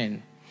I'm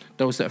saying?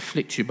 Those that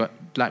afflict you, but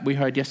like we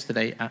heard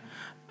yesterday, you know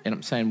what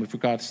I'm saying, with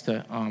regards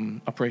to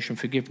Operation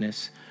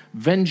Forgiveness,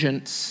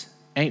 vengeance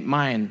ain't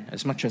mine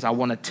as much as I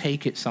want to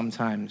take it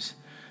sometimes.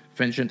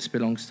 Vengeance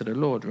belongs to the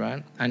Lord,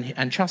 right?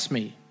 And trust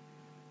me.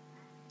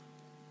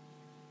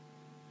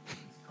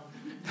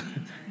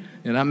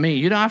 You know what I mean?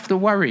 You don't have to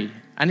worry.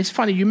 And it's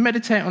funny, you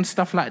meditate on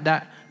stuff like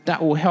that,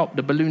 that will help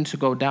the balloon to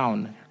go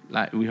down,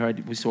 like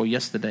we saw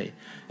yesterday.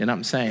 You know what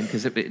I'm saying?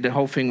 Because the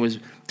whole thing was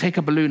take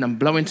a balloon and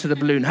blow into the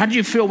balloon. How do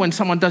you feel when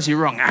someone does you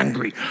wrong?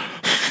 Angry.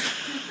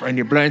 And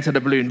you blow into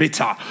the balloon,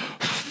 bitter.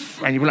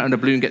 And you blow and the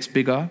balloon gets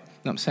bigger.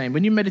 You know what I'm saying?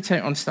 When you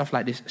meditate on stuff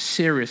like this,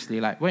 seriously,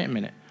 like, wait a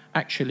minute.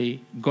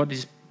 Actually, God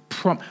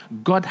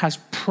has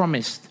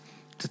promised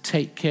to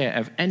take care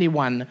of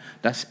anyone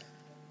that's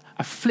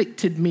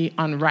afflicted me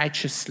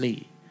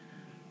unrighteously.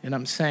 You know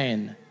what I'm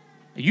saying?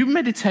 You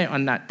meditate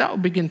on that, that will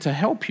begin to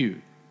help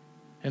you.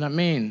 You know what I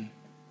mean?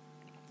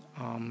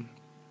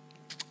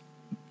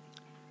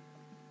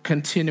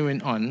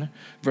 Continuing on,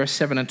 verse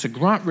 7, and to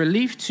grant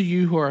relief to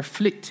you who are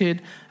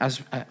afflicted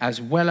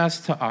as well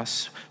as to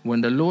us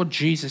when the Lord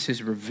Jesus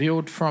is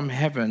revealed from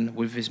heaven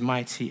with his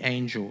mighty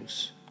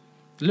angels.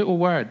 Little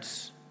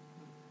words,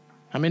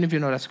 How many of you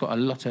know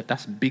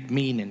that's big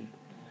meaning?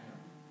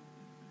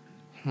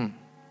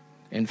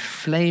 In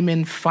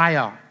flaming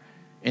fire,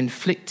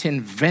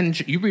 inflicting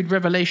vengeance. You read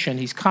Revelation,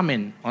 he's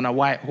coming on a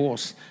white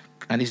horse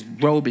and his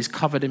robe is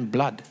covered in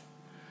blood.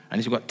 And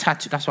he's got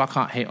tattoo. That's why I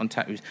can't hate on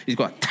tattoos. He's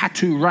got a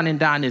tattoo running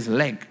down his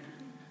leg.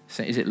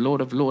 So is it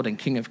Lord of Lords and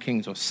King of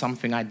Kings or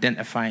something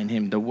identifying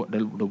him, the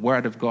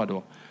word of God?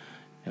 Or,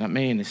 you know what I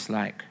mean? It's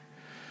like,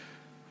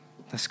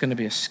 that's going to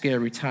be a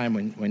scary time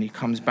when he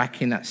comes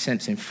back in that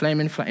sense, in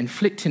flaming fire,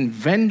 inflicting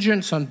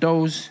vengeance on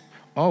those,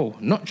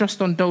 not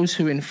just on those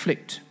who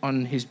inflict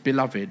on his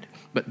beloved,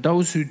 but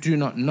those who do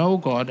not know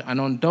God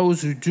and on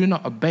those who do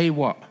not obey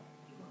what?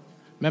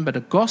 Remember, the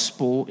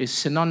gospel is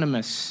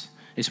synonymous.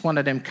 It's one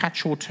of them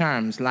catch-all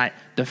terms like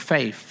the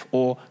faith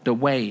or the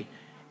way.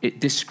 It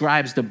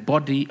describes the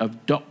body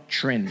of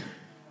doctrine.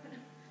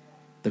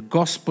 The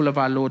gospel of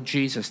our Lord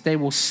Jesus. They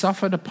will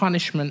suffer the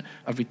punishment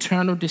of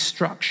eternal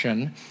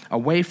destruction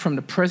away from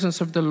the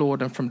presence of the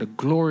Lord and from the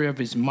glory of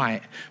his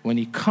might when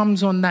he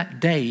comes on that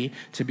day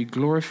to be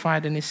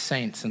glorified in his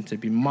saints and to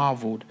be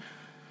marveled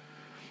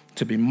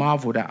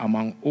at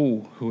among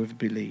all who have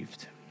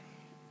believed.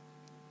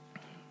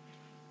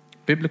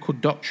 Biblical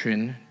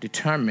doctrine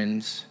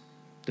determines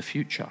the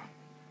future.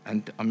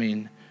 And I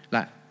mean,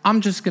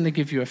 I'm just going to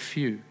give you a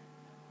few.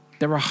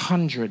 There are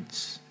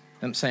hundreds.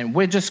 I'm saying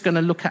we're just going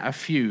to look at a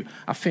few.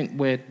 I think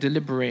we're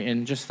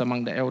deliberating just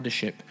among the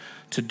eldership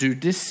to do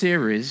this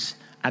series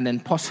and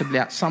then possibly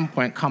at some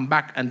point come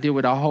back and deal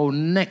with a whole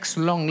next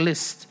long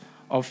list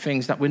of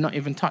things that we're not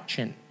even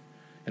touching. You know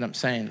what I'm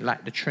saying?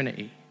 Like the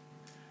Trinity. You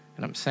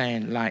know what I'm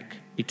saying? Like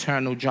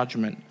eternal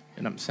judgment.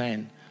 You know what I'm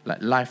saying?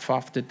 Like life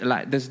after.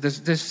 Like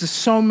there's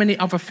so many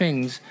other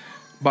things,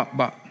 but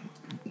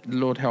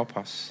Lord help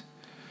us.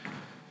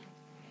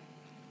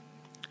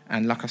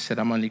 And like I said,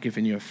 I'm only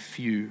giving you a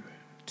few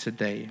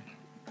today.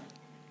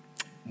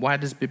 Why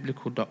does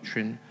biblical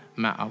doctrine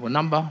matter? Well,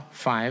 number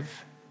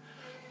 5,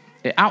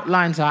 it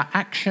outlines our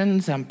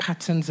actions and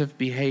patterns of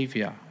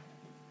behavior.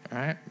 All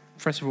right?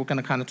 First of all, we're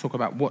going to kind of talk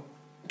about what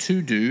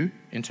to do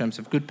in terms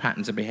of good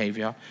patterns of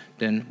behavior,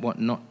 then what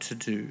not to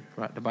do.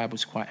 Right? The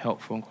Bible's quite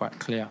helpful and quite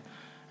clear.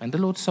 And the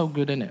Lord's so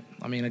good in it.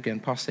 I mean,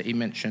 again, Pastor E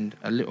mentioned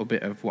a little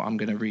bit of what I'm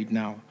going to read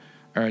now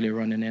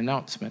earlier on in the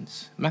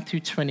announcements.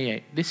 Matthew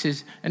 28. This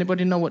is,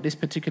 anybody know what this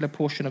particular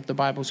portion of the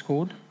Bible's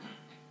called?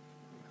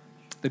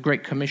 The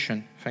Great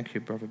Commission. Thank you,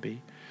 Brother B.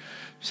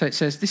 So it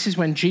says, this is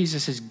when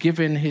Jesus has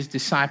given his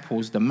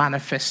disciples the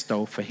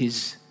manifesto for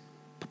his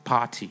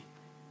party,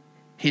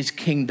 his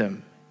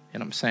kingdom. You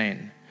know what I'm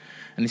saying?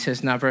 And he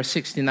says now, verse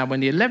 16, now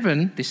when the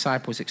 11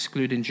 disciples,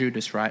 excluding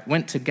Judas, right,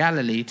 went to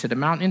Galilee, to the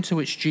mountain to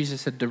which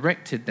Jesus had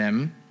directed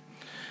them,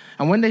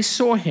 and when they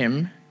saw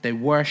him, they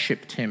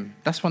worshipped him.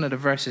 That's one of the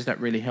verses that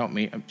really helped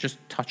me. Just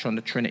touch on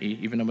the Trinity,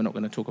 even though we're not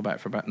going to talk about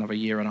it for about another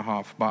year and a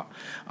half. But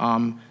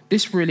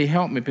this really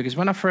helped me because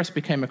when I first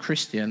became a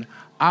Christian,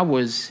 I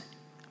was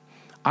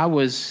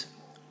still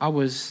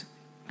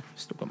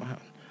got my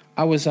hand.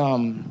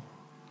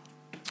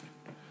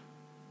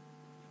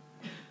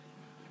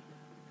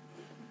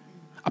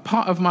 A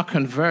part of my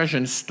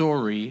conversion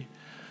story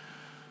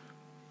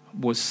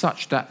was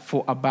such that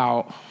for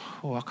about,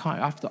 I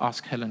have to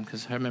ask Helen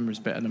because her memory is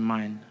better than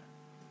mine.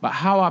 But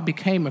how I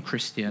became a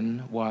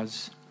Christian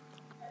was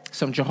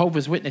some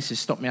Jehovah's Witnesses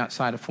stopped me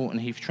outside of Fulton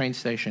Heath train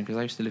station because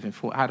I used to live in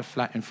Fulton. I had a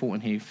flat in Fulton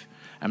Heath,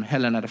 and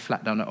Helen had a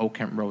flat down at Old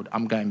Kent Road.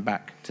 I'm going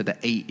back to the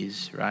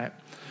 80s, right?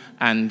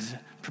 And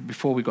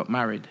before we got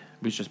married,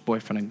 we was just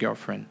boyfriend and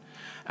girlfriend.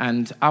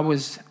 And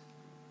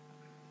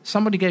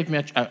somebody gave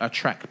me a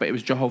track, but it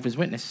was Jehovah's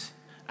Witness.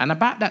 And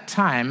about that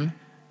time,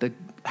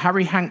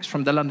 Harry Hanks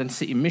from the London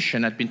City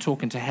Mission had been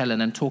talking to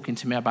Helen and talking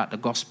to me about the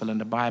gospel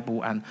and the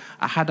Bible. And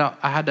I had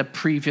a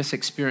previous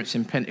experience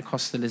in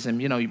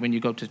Pentecostalism. You know, when you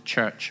go to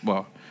church,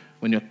 well,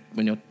 when you're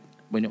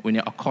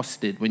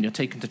accosted, when you're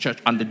taken to church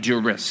under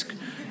duress. You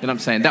know what I'm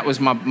saying? That was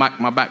my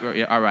background.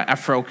 Yeah, all right,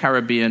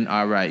 Afro-Caribbean.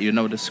 All right, you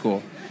know the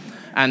score.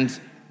 And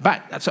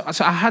so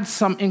I had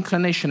some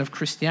inclination of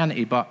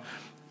Christianity, but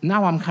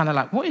now I'm kind of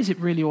like, what is it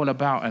really all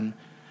about? And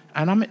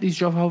I met these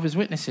Jehovah's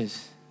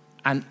Witnesses,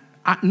 and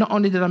not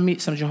only did I meet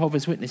some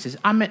Jehovah's Witnesses,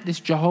 I met this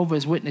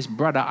Jehovah's Witness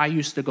brother I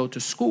used to go to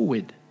school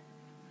with.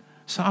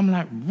 So I'm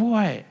like,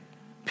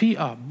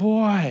 Peter,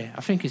 I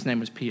think his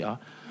name was Peter.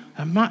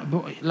 And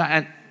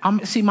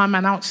I see my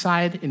man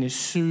outside in his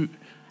suit,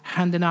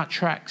 handing out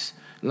tracts.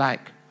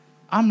 Like,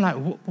 I'm like,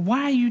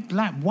 why are you,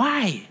 like,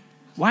 why?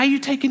 Why are you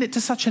taking it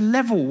to such a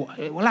level?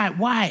 Like,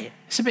 why?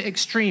 It's a bit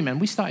extreme. And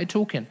we started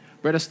talking.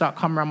 Brother started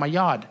coming around my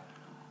yard.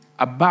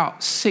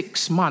 About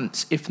 6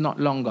 months, if not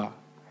longer,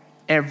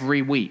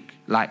 every week.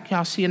 Like,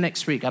 I'll see you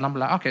next week. And I'm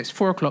like, okay, it's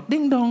 4:00,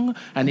 ding dong.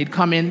 And he'd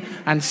come in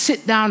and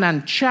sit down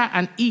and chat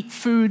and eat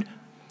food.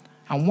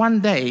 And one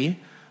day,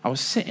 I was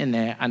sitting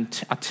there,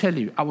 and I tell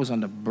you, I was on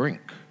the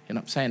brink. You know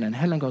what I'm saying? And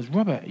Helen goes,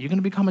 Robert, you're going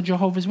to become a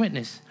Jehovah's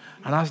Witness?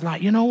 And I was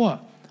like, you know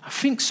what? I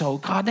think so.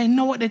 God, they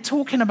know what they're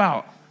talking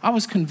about. I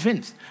was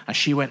convinced. And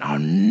she went, I'll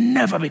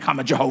never become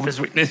a Jehovah's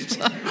Witness.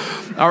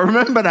 I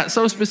remember that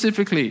so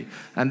specifically.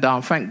 And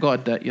thank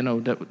God that,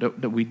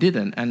 that we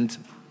didn't. And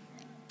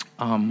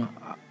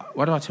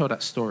why do I tell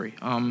that story?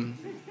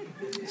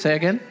 Say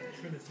again?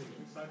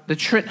 The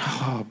Trinity.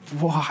 Oh,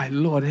 boy,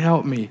 Lord,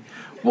 help me.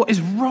 What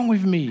is wrong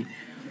with me?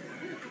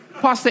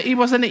 Pastor E,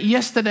 wasn't it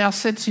yesterday I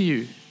said to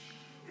you?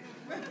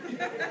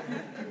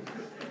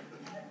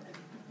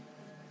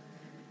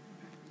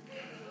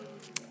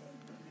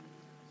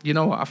 You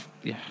know what?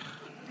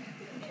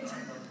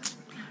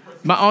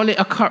 My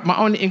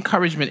only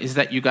encouragement is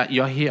that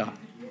you're here.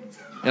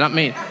 You know what I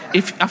mean?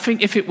 I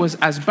think if it was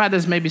as bad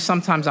as maybe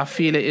sometimes I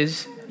feel it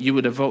is, you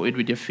would have voted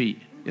with your feet.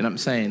 You know what I'm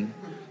saying?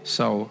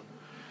 So,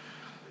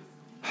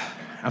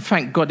 and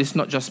thank God it's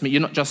not just me.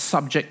 You're not just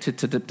subjected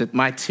to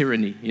my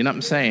tyranny. You know what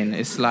I'm saying?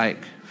 It's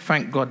like,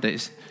 thank God that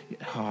it's...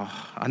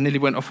 I nearly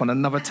went off on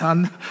another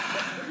ton.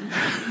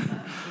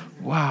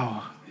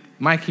 Wow.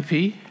 Mikey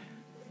P,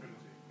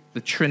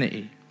 the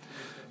Trinity.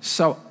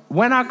 So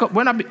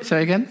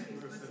say again?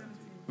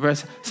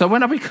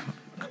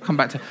 Come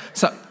back to...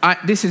 So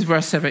this is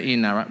verse 17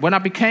 now, right? When I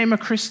became a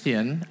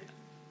Christian,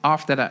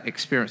 after that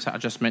experience that I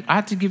just mentioned, I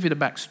had to give you the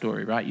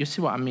backstory, right? You'll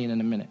see what I mean in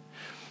a minute.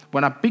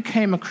 When I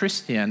became a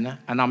Christian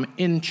and I'm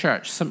in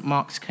church, St.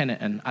 Mark's,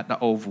 Kennington, at the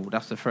Oval,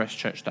 that's the first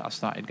church that I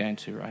started going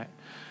to, right?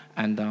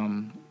 And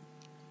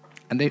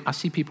I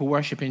see people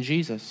worshiping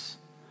Jesus.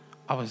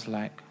 I was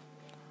like,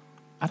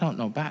 I don't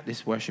know about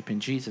this worshiping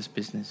Jesus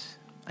business.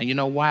 And you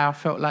know why I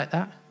felt like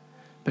that?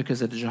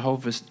 Because of the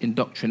Jehovah's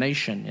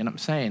indoctrination, you know what I'm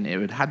saying?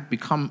 It had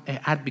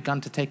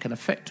begun to take an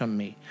effect on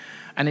me.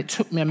 And it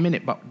took me a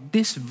minute, but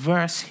this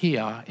verse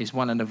here is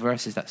one of the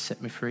verses that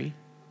set me free.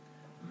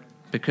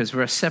 Because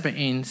verse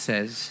 17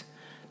 says,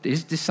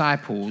 his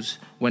disciples,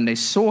 when they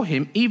saw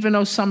him, even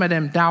though some of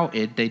them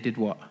doubted, they did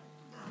what?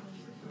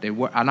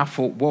 And I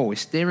thought, whoa,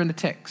 it's there in the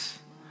text.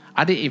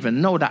 I didn't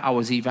even know that I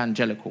was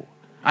evangelical.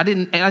 I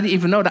didn't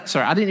even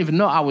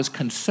know I was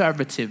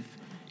conservative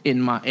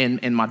in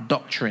my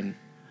doctrine.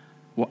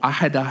 Well, I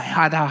had a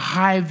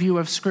high view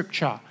of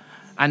Scripture,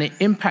 and it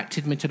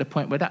impacted me to the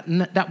point where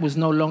that was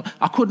no longer...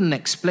 I couldn't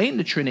explain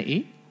the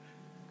Trinity,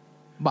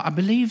 but I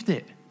believed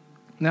it.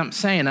 You know what I'm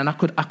saying? And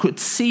I could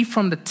see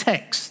from the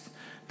text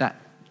that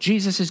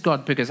Jesus is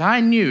God, because I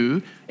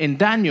knew in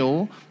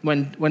Daniel,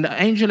 when the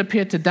angel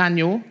appeared to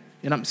Daniel,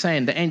 you know what I'm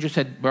saying? The angel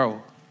said,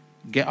 bro,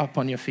 get up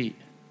on your feet.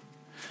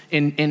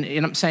 You know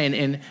what I'm saying?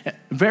 In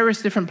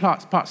various different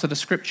parts of the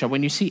Scripture,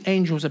 when you see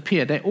angels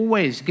appear, they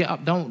always get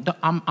up.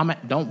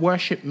 Don't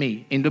worship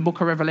me. In the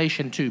book of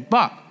Revelation too.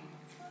 But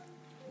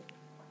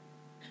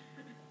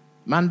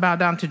man bow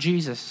down to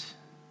Jesus,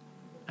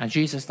 and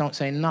Jesus don't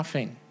say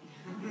nothing.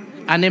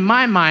 And in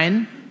my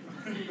mind,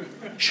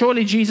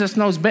 surely Jesus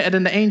knows better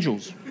than the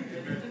angels,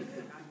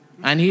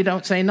 and he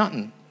don't say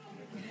nothing.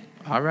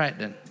 All right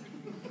then.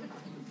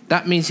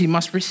 That means he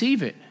must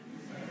receive it.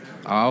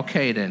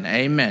 Okay then,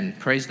 amen.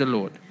 Praise the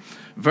Lord.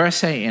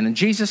 Verse 18, and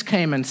Jesus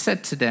came and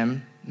said to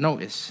them,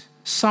 notice,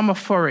 some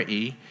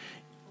authority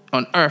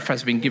on earth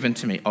has been given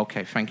to me.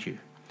 Okay, thank you.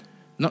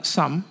 Not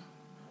some,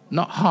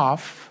 not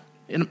half,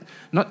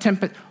 not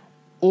 10%,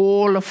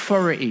 all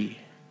authority.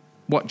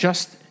 What,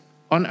 just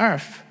on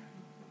earth?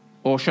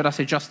 Or should I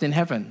say just in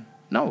heaven?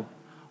 No.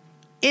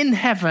 In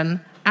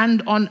heaven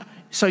and on...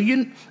 So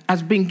you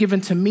has been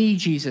given to me,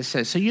 Jesus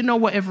says. So you know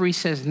whatever he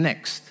says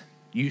next,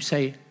 you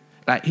say...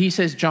 Like he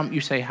says jump, you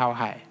say how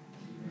high.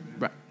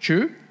 Right.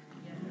 True?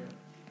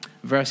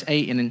 Verse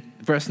 18 and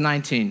verse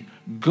 19.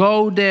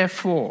 Go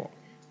therefore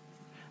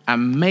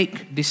and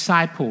make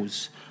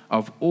disciples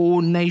of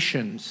all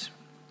nations.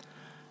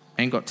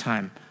 Ain't got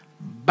time.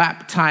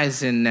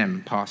 Baptizing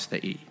them, Pastor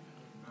E.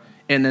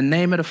 In the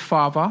name of the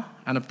Father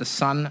and of the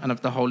Son and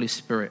of the Holy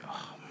Spirit.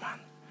 Oh, man.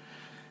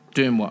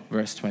 Doing what?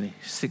 Verse 20.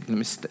 Let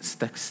me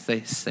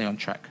stay on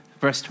track.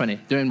 Verse 20.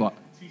 Doing what?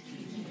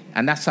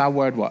 And that's our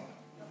word what?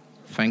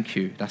 Thank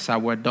you. That's our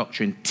word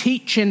doctrine.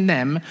 Teaching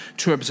them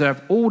to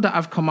observe all that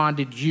I've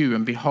commanded you,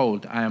 and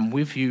behold, I am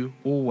with you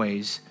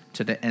always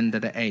to the end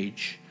of the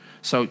age.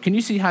 So can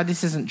you see how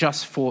this isn't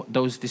just for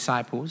those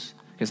disciples?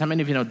 Because how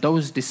many of you know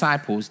those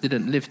disciples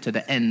didn't live to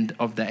the end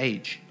of the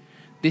age?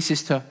 This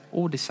is to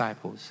all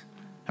disciples.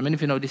 How many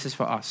of you know this is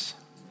for us?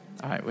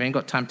 All right, we ain't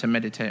got time to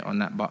meditate on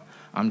that, but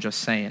I'm just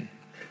saying.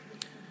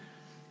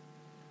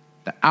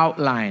 The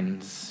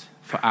outlines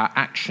for our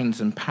actions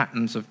and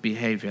patterns of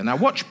behavior. Now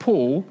watch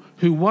Paul,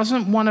 who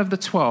wasn't one of the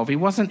 12. He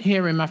wasn't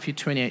here in Matthew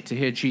 28 to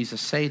hear Jesus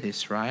say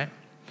this, right?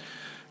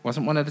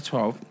 Wasn't one of the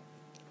 12.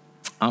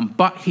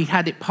 But he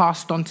had it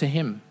passed on to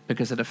him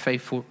because of the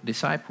faithful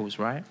disciples,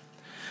 right?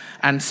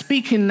 And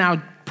speaking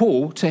now,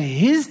 Paul, to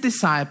his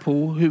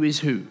disciple, who is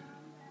who?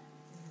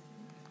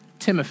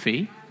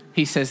 Timothy,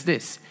 he says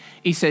this.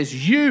 He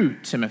says, you,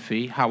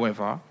 Timothy,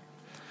 however,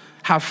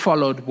 have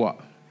followed what?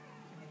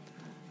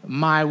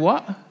 My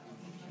what?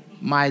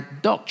 My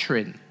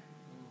doctrine,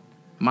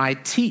 my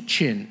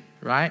teaching,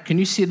 right? Can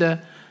you see the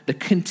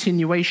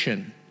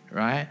continuation,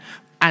 right?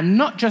 And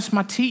not just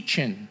my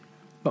teaching,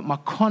 but my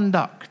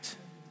conduct.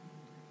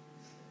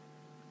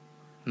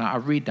 Now I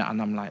read that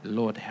and I'm like,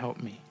 Lord,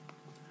 help me.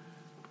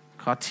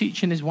 Because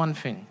teaching is one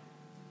thing.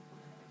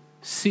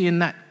 Seeing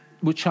that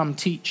which I'm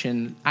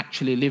teaching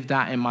actually lived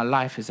out in my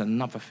life is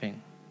another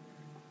thing.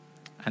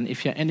 And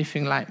if you're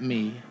anything like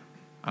me,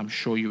 I'm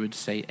sure you would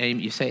say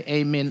amen. You say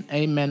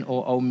amen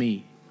or oh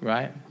me,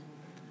 right?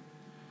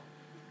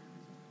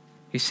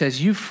 He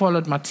says, you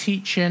followed my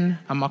teaching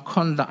and my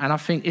conduct. And I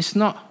think it's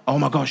not, oh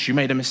my gosh, you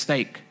made a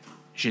mistake,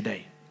 Jide. You know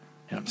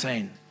what I'm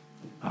saying?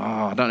 Oh,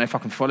 I don't know if I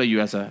can follow you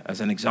as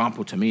an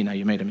example to me now.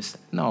 You made a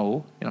mistake. No, you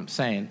know what I'm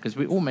saying? Because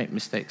we all make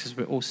mistakes because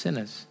we're all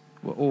sinners.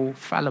 We're all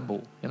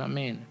fallible, you know what I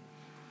mean?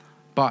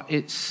 But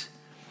it's,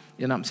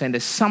 you know what I'm saying?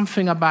 There's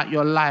something about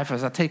your life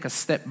as I take a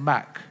step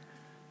back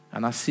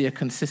and I see a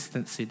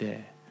consistency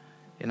there.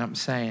 You know what I'm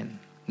saying?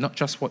 Not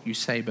just what you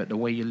say, but the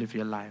way you live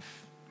your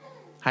life.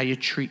 How you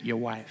treat your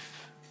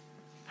wife.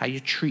 How you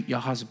treat your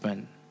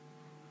husband.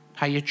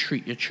 How you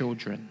treat your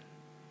children.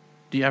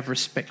 Do you have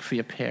respect for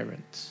your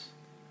parents?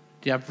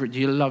 Do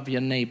you love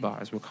your neighbor,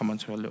 as we'll come on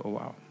to a little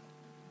while?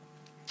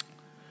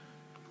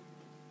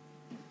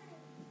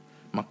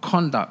 My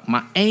conduct,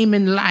 my aim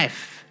in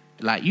life.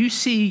 Like you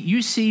see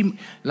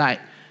what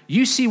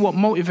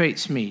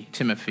motivates me,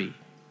 Timothy. You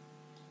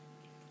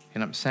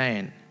know what I'm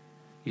saying?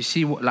 You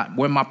see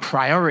where my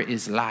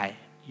priorities lie.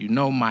 You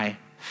know my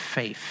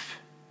faith.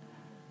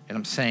 You know what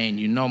I'm saying?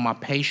 You know my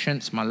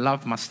patience, my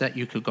love, my step.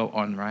 You could go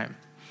on, right?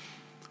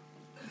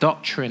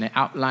 Doctrine, it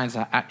outlines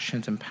our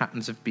actions and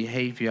patterns of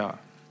behavior.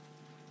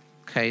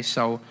 Okay,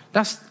 so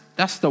that's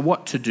the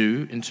what to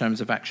do in terms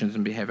of actions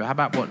and behavior. How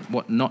about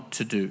what not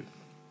to do?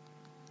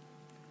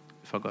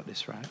 If I got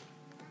this right.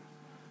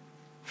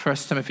 1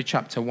 Timothy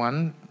chapter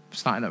 1,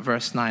 starting at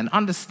verse 9.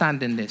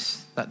 Understanding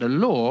this, that the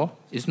law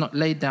is not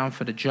laid down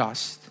for the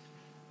just,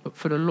 but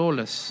for the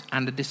lawless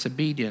and the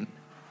disobedient.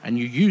 And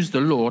you use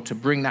the law to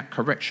bring that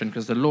correction,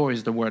 because the law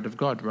is the word of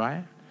God,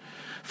 right?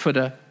 For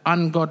the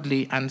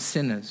ungodly and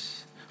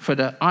sinners, for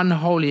the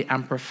unholy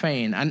and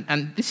profane.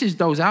 And this is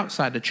those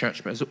outside the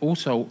church, but it's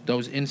also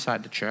those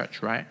inside the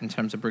church, right? In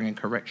terms of bringing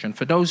correction.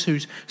 For those who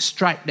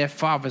strike their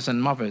fathers and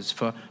mothers,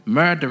 for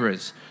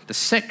murderers, the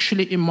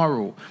sexually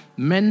immoral,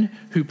 men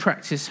who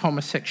practice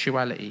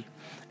homosexuality,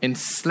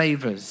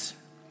 enslavers,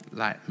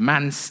 like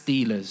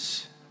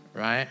man-stealers,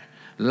 right?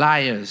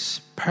 Liars,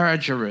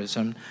 perjurers,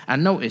 and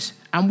notice,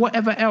 and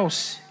whatever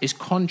else is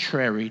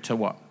contrary to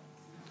what?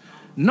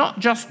 Not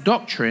just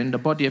doctrine, the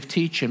body of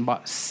teaching,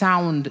 but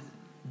sound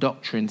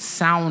doctrine,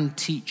 sound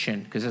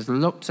teaching, because there's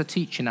lots of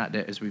teaching out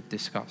there, as we've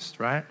discussed,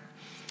 right?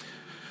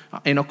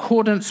 In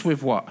accordance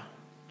with what?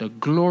 The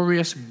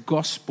glorious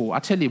gospel. I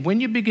tell you, when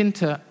you begin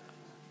to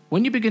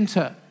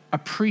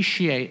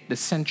appreciate the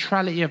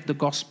centrality of the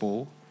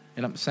gospel,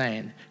 you know what I'm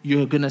saying?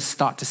 You're going to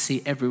start to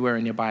see everywhere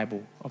in your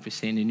Bible.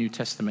 Obviously, in the New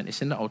Testament.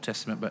 It's in the Old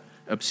Testament, but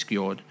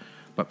obscured.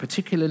 But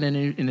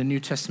particularly in the New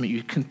Testament,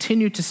 you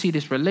continue to see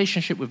this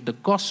relationship with the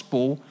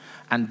gospel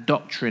and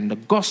doctrine, the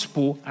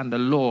gospel and the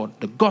Lord,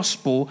 the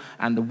gospel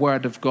and the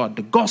word of God,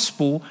 the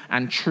gospel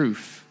and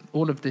truth.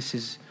 All of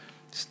this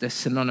they're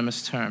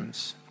synonymous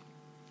terms.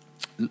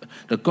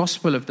 The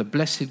gospel of the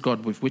blessed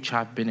God with which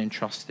I've been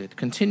entrusted.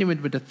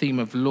 Continuing with the theme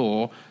of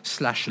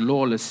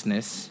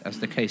law/lawlessness, as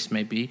the case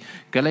may be.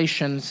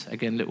 Galatians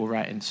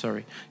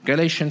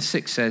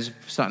 6 says,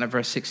 starting at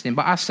verse 16,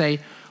 but I say,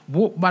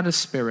 walk by the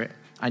Spirit,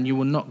 and you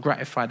will not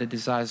gratify the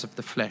desires of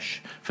the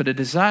flesh. For the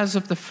desires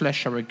of the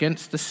flesh are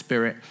against the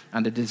Spirit,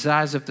 and the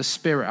desires of the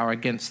Spirit are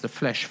against the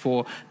flesh.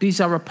 For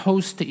these are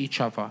opposed to each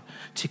other,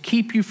 to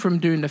keep you from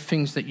doing the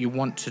things that you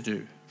want to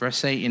do.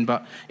 Verse 18,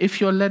 but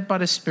if you're led by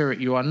the Spirit,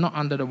 you are not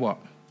under the what?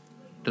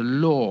 The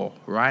law,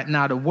 right?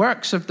 Now, the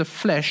works of the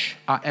flesh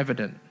are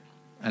evident.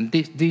 And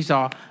these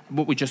are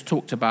what we just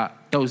talked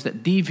about, those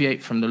that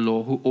deviate from the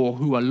law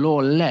who are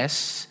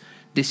lawless.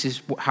 This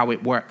is how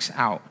it works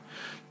out.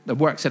 The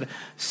works of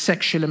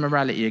sexual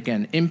immorality,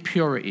 again,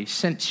 impurity,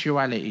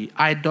 sensuality,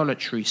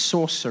 idolatry,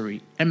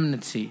 sorcery,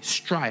 enmity,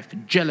 strife,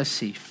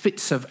 jealousy,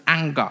 fits of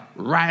anger,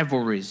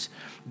 rivalries.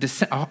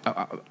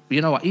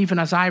 Even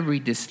as I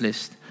read this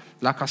list,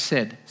 like I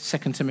said,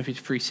 2 Timothy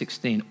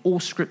 3:16, all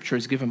scripture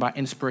is given by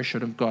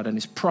inspiration of God and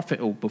is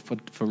profitable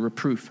for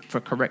reproof, for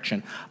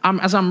correction.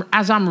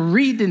 As I'm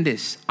reading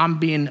this, I'm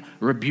being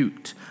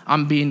rebuked.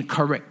 I'm being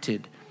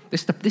corrected.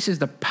 This is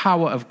the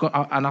power of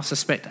God, and I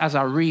suspect as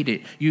I read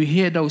it, you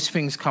hear those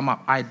things come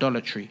up: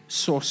 idolatry,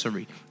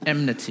 sorcery,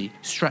 enmity,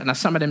 strife. Now,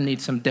 some of them need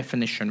some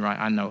definition, right?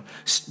 I know,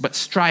 but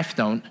strife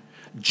don't,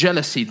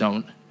 jealousy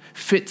don't,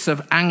 fits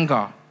of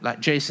anger. Like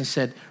Jason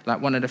said,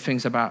 like one of the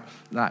things about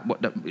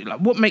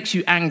what makes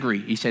you angry?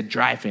 He said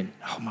driving.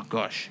 Oh my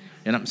gosh,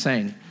 you know what I'm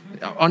saying?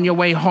 On your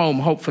way home,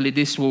 hopefully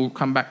this will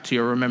come back to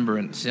your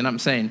remembrance. You know what I'm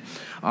saying?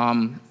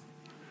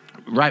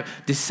 Right?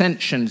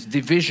 Dissensions,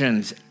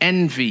 divisions,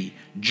 envy.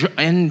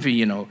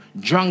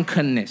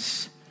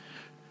 Drunkenness.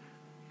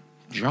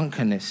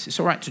 It's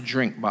all right to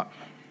drink, but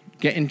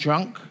getting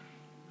drunk,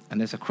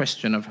 and there's a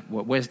question of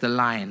where's the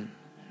line? You know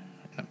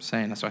what I'm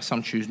saying? That's why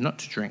some choose not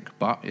to drink,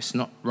 but it's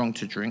not wrong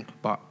to drink.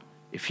 But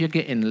if you're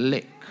getting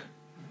lick,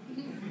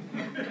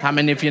 how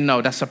many of you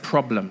know that's a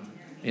problem?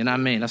 You know what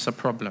I mean? That's a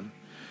problem.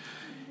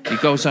 He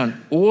goes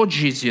on,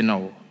 orgies,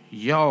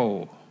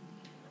 Yo.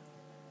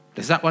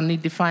 Does that one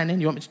need defining?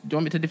 Do you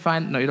want me to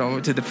define? No, you don't want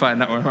me to define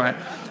that one, right?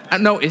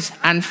 And notice,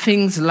 and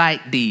things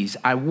like these,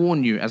 I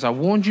warn you, as I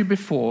warned you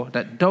before,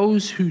 that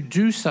those who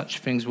do such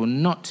things will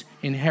not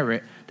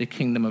inherit the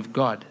kingdom of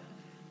God.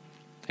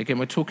 Again,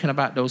 we're talking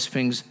about those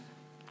things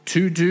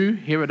to do.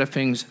 Here are the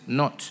things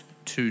not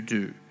to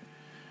do.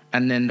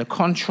 And then the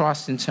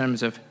contrast in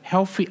terms of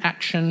healthy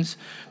actions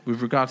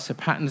with regards to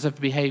patterns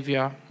of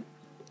behavior.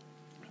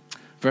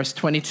 Verse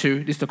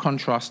 22, this is the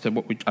contrast to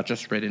what I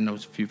just read in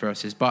those few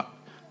verses. But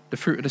the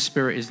fruit of the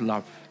Spirit is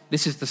love.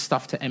 This is the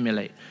stuff to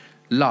emulate.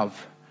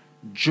 Love,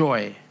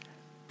 joy,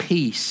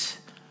 peace,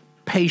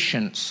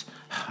 patience.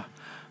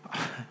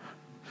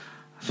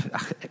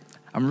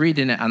 I'm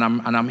reading it and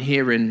I'm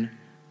hearing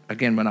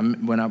again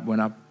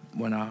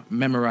when I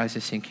memorize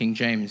this in King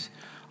James,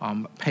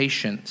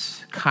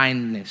 patience,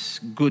 kindness,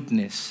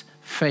 goodness,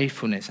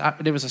 faithfulness.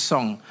 There was a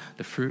song,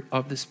 "The fruit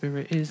of the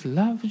Spirit is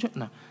love."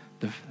 No,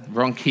 the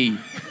wrong key.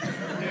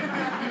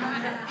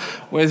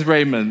 Where's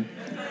Raymond?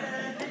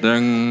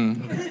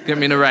 Get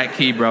me in the right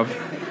key, bruv.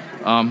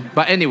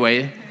 But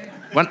anyway,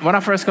 when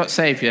I first got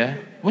saved,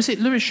 was it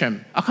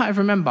Lewisham? I can't even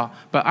remember.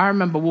 But I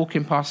remember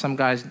walking past some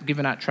guys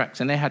giving out tracts,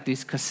 and they had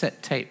these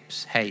cassette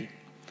tapes,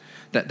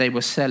 that they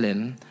were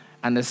selling.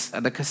 And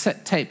the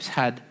cassette tapes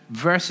had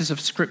verses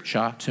of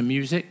scripture to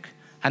music,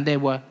 and they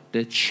were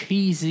the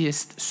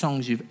cheesiest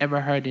songs you've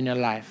ever heard in your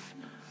life.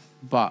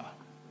 But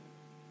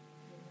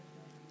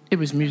it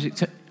was music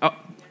to...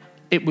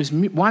 It was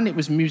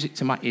music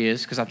to my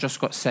ears because I just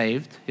got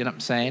saved, you know what I'm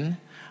saying?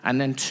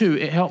 And then 2,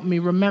 it helped me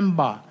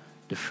remember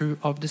the fruit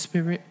of the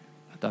Spirit.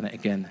 I've done it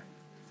again.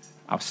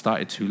 I've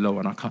started too low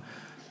and I can't.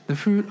 The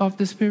fruit of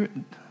the Spirit.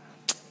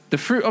 The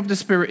fruit of the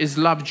Spirit is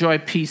love, joy,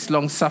 peace,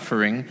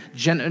 long-suffering,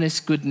 gentleness,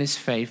 goodness,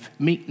 faith,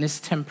 meekness,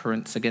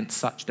 temperance. Against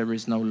such there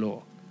is no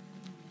law.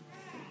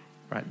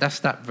 Right, that's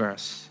that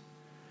verse.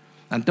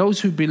 And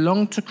those who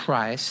belong to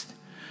Christ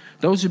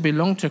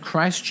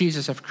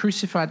Jesus have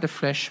crucified the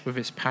flesh with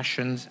its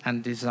passions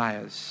and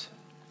desires.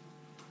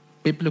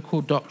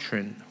 Biblical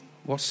doctrine.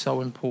 What's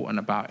so important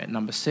about it?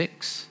 Number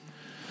 6,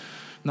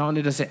 not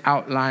only does it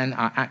outline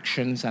our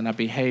actions and our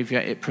behavior,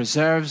 it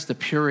preserves the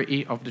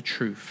purity of the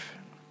truth.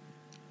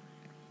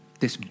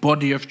 This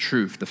body of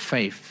truth, the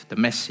faith, the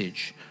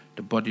message,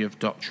 the body of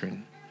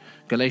doctrine.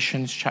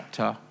 Galatians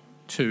chapter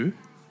 2,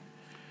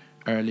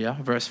 earlier,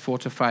 verse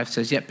 4-5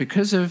 says, "Yet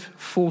because of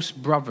false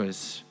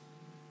brothers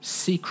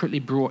secretly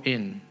brought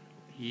in,"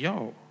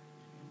 you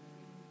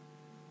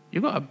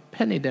got to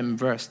penny them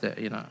verse there,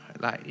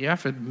 like you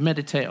have to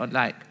meditate on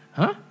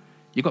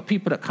you got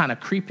people that kind of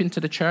creep into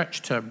the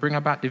church to bring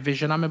about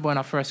division. I remember when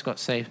I first got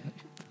saved.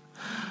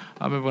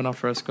 I don't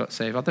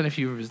know if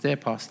you was there,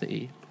 Pastor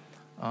E.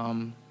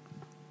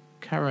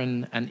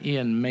 Karen and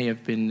Ian may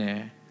have been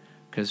there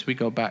because we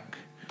go back,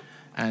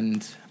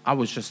 and I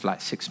was just like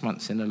 6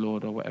 months in the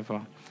Lord or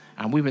whatever.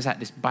 And we was at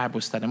this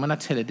Bible study. And when I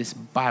tell you, this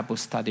Bible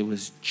study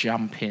was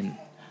jumping.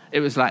 It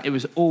was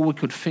all we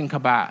could think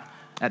about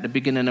at the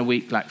beginning of the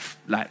week,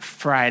 like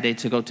Friday,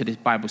 to go to this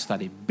Bible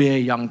study. Bare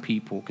young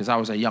people, because I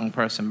was a young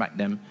person back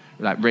then,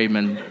 like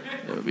Raymond,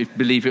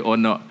 believe it or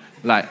not.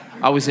 Like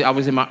I was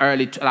in my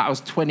I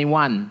was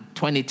 21,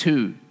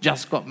 22,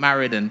 just got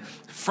married and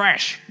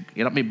fresh,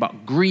 you know what I mean,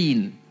 but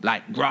green,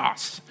 like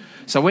grass.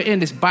 So we're in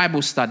this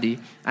Bible study,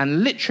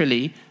 and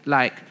literally,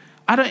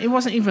 it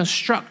wasn't even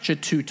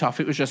structured too tough.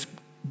 It was just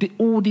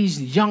all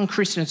these young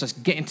Christians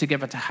just getting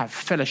together to have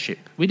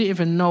fellowship. We didn't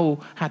even know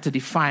how to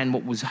define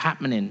what was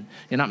happening,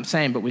 you know what I'm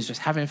saying? But we was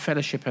just having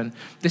fellowship. And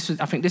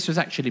I think this was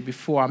actually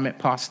before I met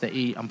Pastor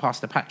E and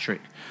Pastor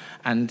Patrick.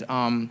 And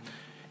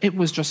it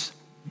was just,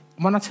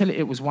 when I tell you,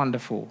 it was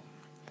wonderful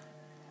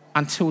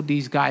until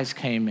these guys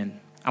came in.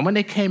 And when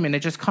they came in, they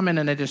just come in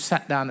and they just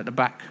sat down at the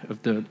back of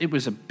I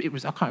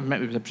can't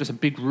remember, it was just a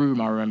big room,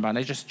 I remember, and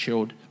they just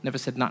chilled, never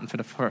said nothing for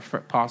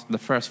the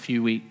first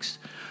few weeks.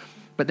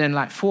 But then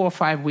 4 or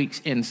 5 weeks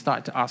in,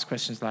 started to ask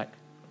questions like,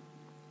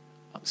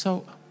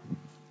 so,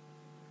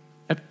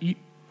 have you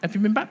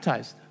been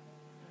baptized?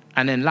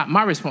 And then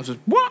my response was,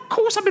 what? Of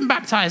course I've been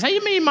baptized. How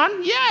you mean, man?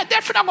 Yeah,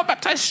 definitely I got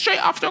baptized straight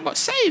after I got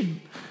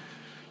saved.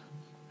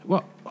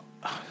 Well,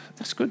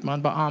 that's good,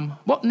 man, but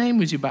what name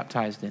was you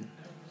baptized in?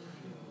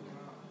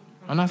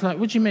 And I was like,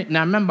 what do you mean?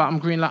 Now, remember, I'm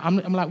green.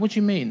 I'm like, what do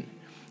you mean?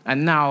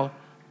 And now,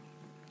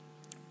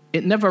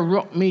 it never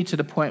rocked me to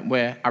the point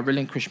where I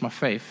relinquished my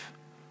faith.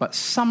 But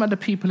some of the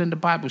people in the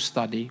Bible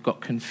study got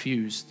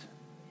confused.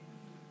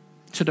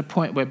 To the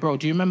point where, bro,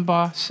 do you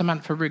remember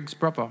Samantha Riggs'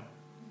 brother,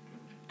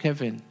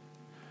 Kevin? You know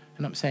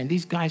what I'm saying?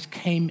 These guys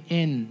came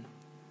in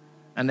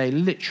and they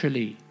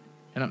literally, you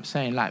know what I'm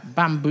saying,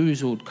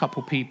 bamboozled a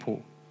couple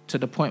people to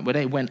the point where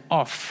they went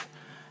off.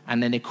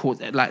 And then they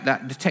caused,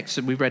 the text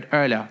that we read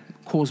earlier,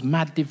 caused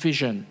mad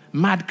division,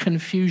 mad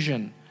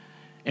confusion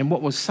in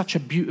what was such a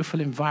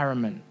beautiful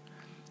environment.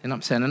 You know what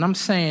I'm saying? And I'm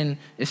saying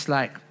it's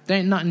like, there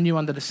ain't nothing new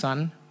under the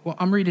sun. Well,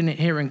 I'm reading it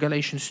here in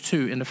Galatians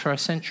 2 in the 1st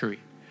century.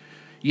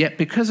 Yet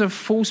because of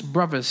false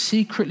brothers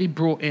secretly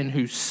brought in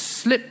who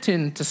slipped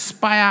in to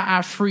spy out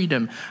our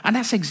freedom. And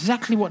that's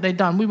exactly what they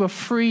done. We were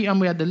free and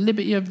we had the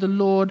liberty of the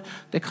Lord.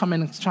 They come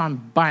in and try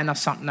and bind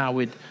us up now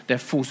with their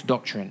false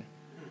doctrine.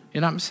 You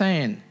know what I'm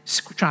saying?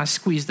 Try and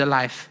squeeze the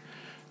life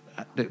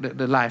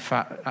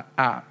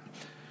out.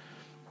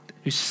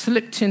 Who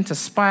slipped in to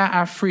spy out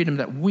our freedom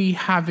that we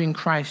have in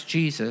Christ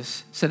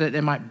Jesus so that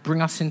they might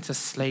bring us into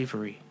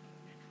slavery.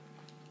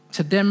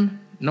 To them,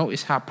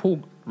 notice how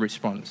Paul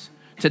responds.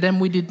 To them,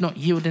 we did not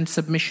yield in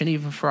submission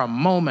even for a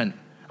moment.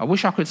 I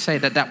wish I could say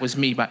that was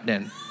me back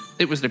then.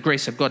 It was the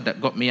grace of God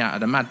that got me out of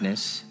the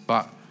madness.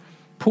 But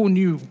Paul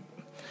knew.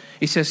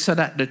 He says, so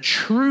that the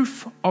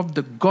truth of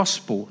the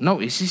gospel,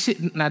 notice,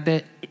 now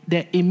they're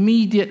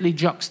immediately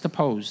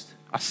juxtaposed.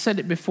 I said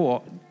it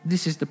before.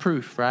 This is the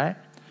proof, right?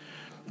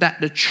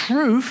 That the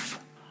truth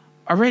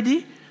of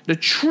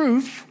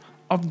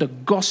the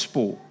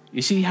gospel,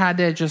 you see how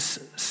they're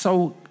just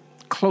so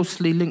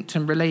closely linked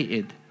and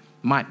related,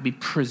 might be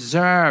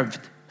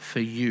preserved for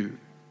you.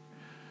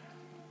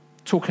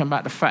 Talking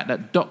about the fact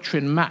that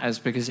doctrine matters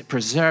because it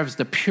preserves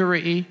the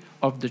purity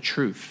of the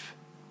truth.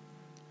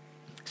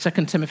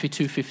 2 Timothy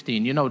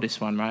 2:15, you know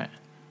this one, right?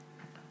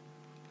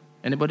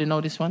 Anybody know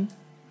this one?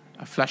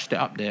 I flashed it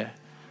up there.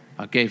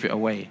 I gave it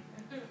away.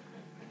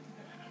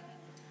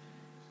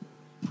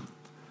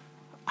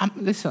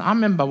 Listen, I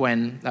remember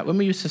when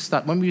we used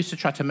to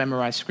try to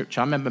memorize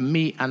scripture, I remember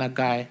me and a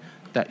guy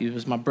that he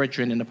was my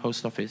brethren in the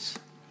post office.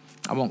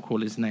 I won't call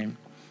his name.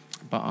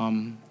 But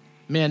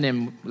me and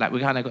him,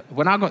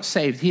 when I got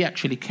saved, he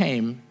actually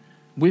came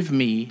with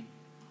me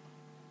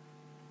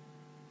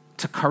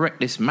to correct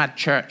this mad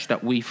church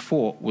that we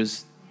thought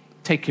was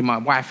taking my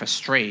wife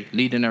astray,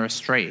 leading her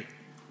astray.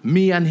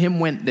 Me and him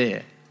went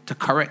there to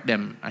correct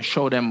them and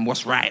show them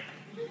what's right.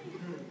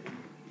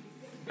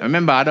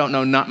 Remember, I don't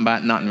know nothing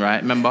about nothing,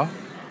 right? Remember?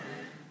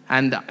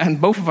 And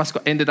both of us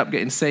ended up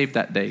getting saved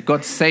that day.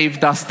 God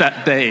saved us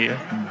that day.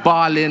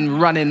 Bawling,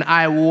 running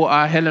eye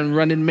water, Helen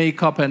running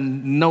makeup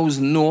and nose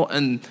naught.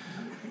 And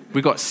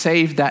we got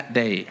saved that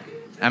day.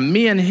 And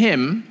me and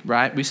him,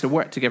 right, we used to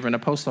work together in the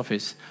post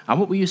office. And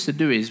what we used to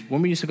do is,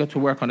 when we used to go to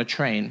work on a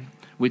train,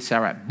 we'd say,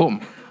 all right,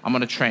 boom, I'm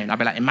on a train. I'd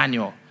be like,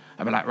 Emmanuel.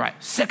 I'd be like, right,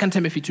 2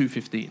 Timothy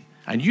 2:15.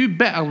 And you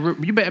better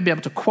be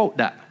able to quote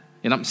that.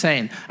 You know what I'm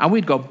saying? And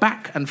we'd go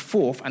back and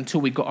forth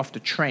until we got off the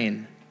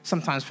train.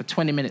 Sometimes for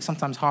 20 minutes,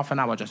 sometimes half an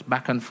hour, just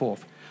back and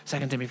forth.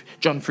 2 Timothy,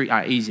 John 3,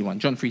 easy one,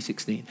 John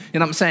 3:16. You know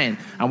what I'm saying?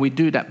 And we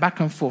do that back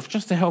and forth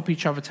just to help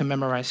each other to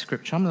memorize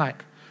scripture. I'm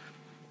like,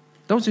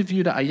 those of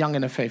you that are young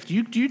in the faith, do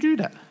you do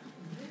that?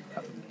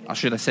 I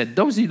should have said,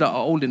 those of you that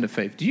are old in the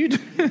faith, do you do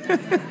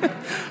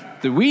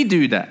do we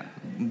do that?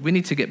 We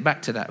need to get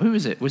back to that. Who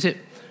is it? Was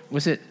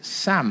it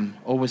Sam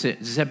or was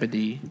it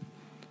Zebedee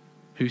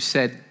who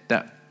said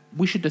that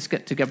we should just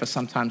get together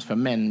sometimes for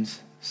men's,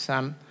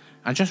 Sam,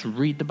 and just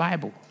read the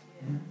Bible?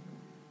 You know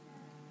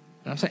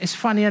what I'm saying? It's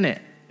funny, isn't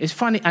it? It's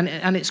funny,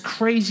 and it's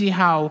crazy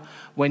how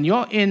when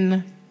you're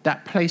in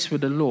that place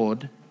with the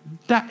Lord,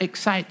 that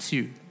excites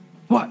you.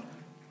 What?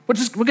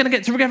 We're going to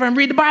get together and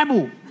read the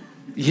Bible.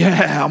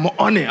 Yeah, I'm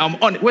on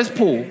it. Where's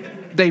Paul?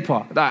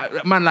 Daper.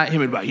 That man like him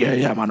would be like,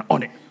 yeah, man,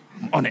 I'm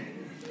on it.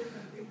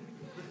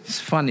 It's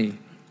funny.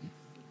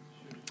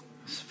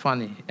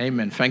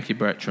 Amen. Thank you,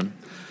 Bertram.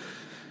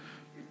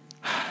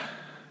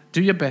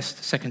 Do your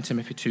best, 2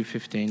 Timothy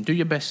 2:15. Do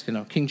your best,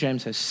 King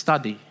James says,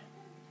 study.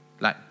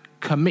 Like,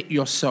 commit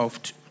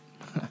yourself to...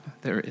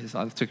 There it is.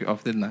 I took it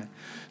off, didn't I?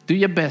 Do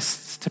your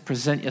best to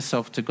present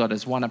yourself to God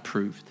as one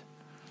approved.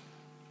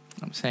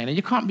 I'm saying, and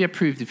you can't be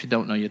approved if you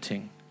don't know your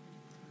thing.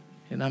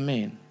 You know what I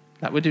mean?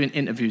 Like, we're doing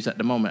interviews at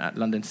the moment at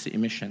London City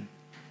Mission.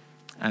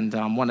 And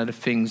one of the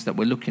things that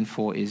we're looking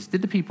for is,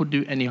 did the people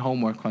do any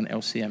homework on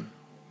LCM?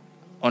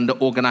 On the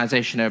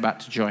organization they're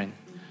about to join?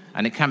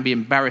 And it can be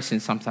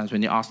embarrassing sometimes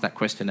when you ask that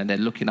question and they're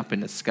looking up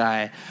in the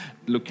sky,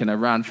 looking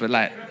around for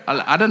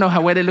I don't know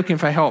where they're looking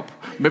for help.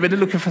 Maybe they're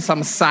looking for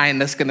some sign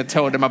that's going to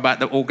tell them about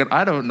the organ.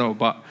 I don't know,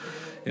 but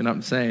you know what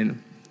I'm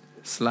saying?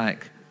 It's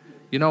like,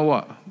 you know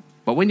what?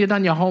 But when you've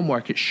done your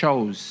homework, it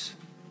shows.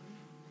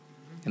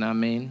 You know what I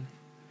mean?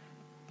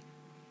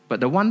 But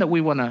the one that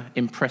we want to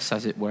impress,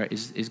 as it were,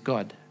 is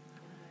God.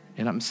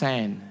 You know what I'm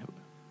saying?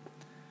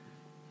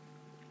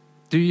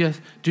 Do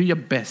your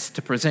best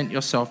to present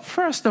yourself.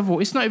 First of all,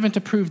 it's not even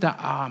to prove that,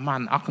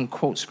 man, I can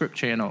quote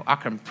scripture, I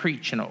can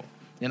preach, You know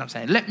what I'm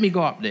saying? Let me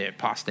go up there,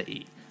 Pastor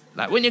E.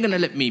 Like, when you're going to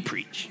let me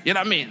preach? You know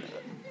what I mean?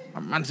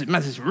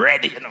 Man's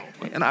ready, You know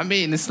what I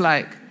mean? It's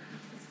like,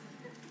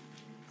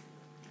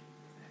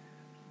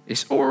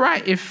 it's all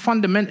right if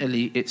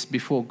fundamentally it's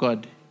before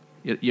God.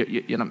 You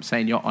know what I'm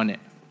saying? You're on it.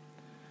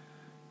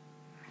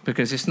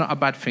 Because it's not a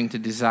bad thing to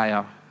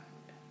desire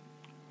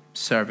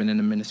serving in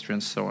the ministry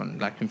and so on.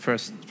 Like in 1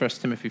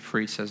 Timothy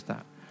 3 says that.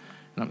 You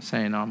know what I'm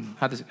saying?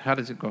 How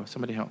does it go?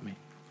 Somebody help me.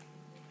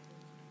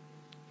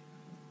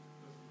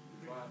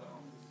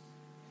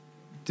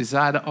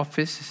 Desire the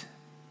office.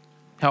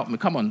 Help me.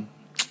 Come on.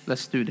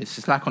 Let's do this.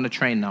 It's like on the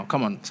train now.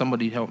 Come on.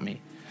 Somebody help me.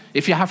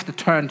 If you have to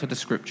turn to the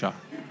scripture,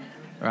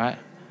 right?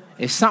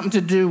 It's something to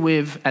do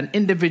with an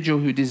individual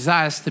who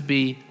desires to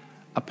be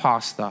a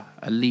pastor,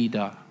 a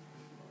leader.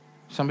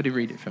 Somebody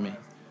read it for me.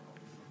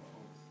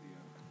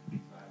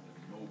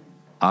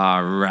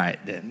 All right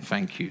then.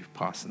 Thank you,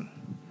 Parson.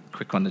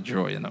 Quick on the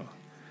draw, you know.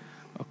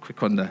 Or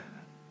quick on the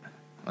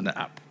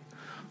app.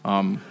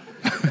 I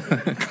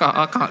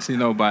can't see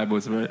no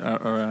Bibles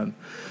around.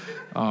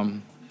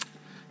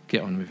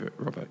 Get on with it,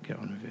 Robert. Get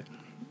on with it.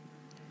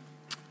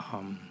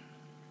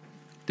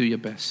 Do your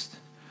best.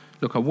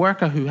 Look, a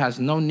worker who has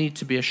no need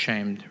to be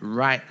ashamed,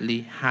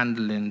 rightly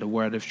handling the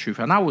word of truth.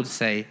 And I would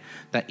say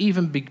that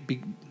even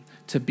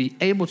to be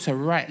able to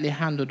rightly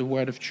handle the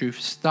word of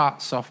truth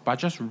starts off by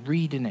just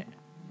reading it.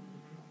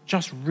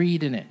 Just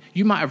reading it.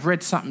 You might have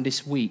read something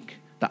this week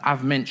that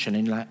I've mentioned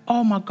and you're like,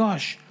 oh my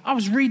gosh, I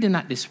was reading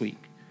that this week.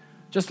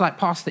 Just like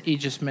Pastor E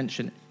just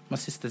mentioned. My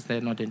sister's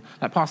there nodding.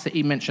 Like Pastor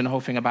E mentioned the whole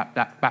thing about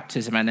that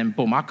baptism, and then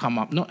boom, I come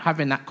up, not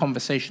having that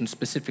conversation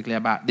specifically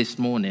about this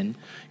morning,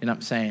 you know what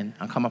I'm saying,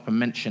 and come up and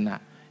mention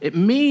that. It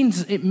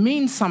means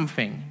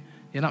something,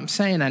 you know what I'm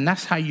saying, and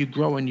that's how you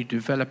grow and you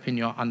develop in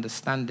your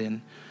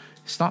understanding.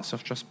 It starts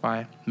off just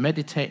by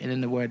meditating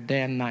in the word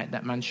day and night.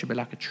 That man should be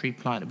like a tree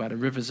planted by the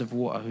rivers of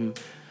water who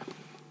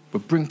will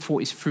bring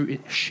forth his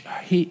fruit.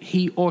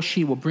 He or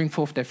she will bring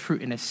forth their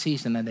fruit in their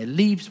season, and their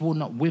leaves will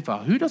not wither.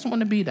 Who doesn't want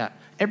to be that?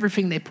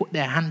 Everything they put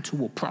their hand to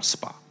will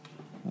prosper.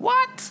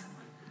 What?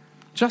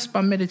 Just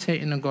by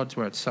meditating on God's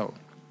word. So,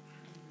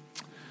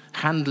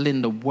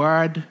 handling the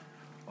word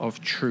of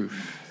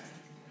truth.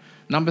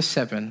 Number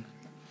 7.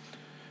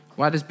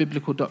 Why does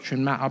biblical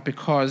doctrine matter?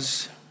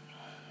 Because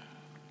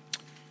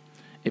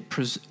it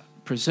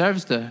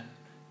preserves the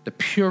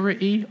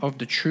purity of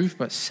the truth.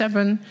 But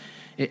 7,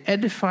 it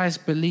edifies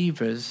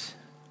believers,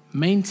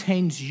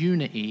 maintains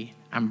unity,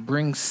 and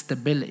brings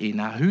stability.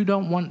 Now, who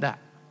don't want that?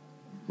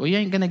 Well, you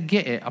ain't going to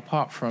get it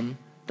apart from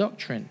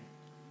doctrine.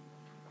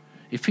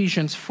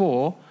 Ephesians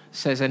 4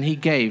 says, and he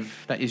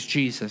gave, that is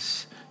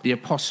Jesus, the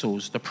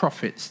apostles, the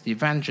prophets, the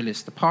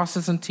evangelists, the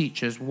pastors and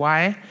teachers.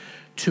 Why?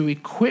 To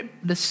equip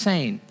the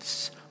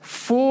saints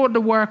for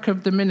the work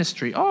of the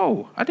ministry.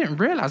 Oh, I didn't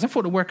realize. I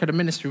thought the work of the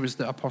ministry was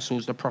the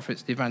apostles, the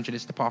prophets, the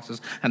evangelists, the pastors,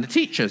 and the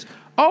teachers.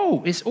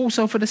 Oh, it's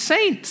also for the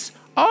saints.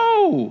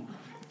 Oh,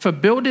 for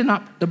building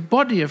up the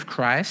body of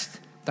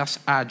Christ. That's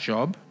our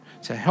job,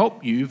 to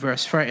help you,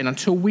 verse 13,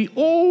 until we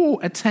all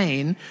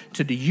attain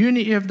to the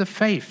unity of the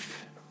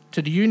faith.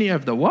 To the unity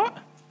of the what?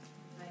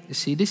 You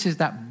see, this is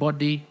that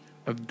body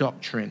of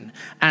doctrine,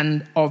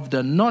 and of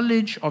the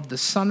knowledge of the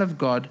Son of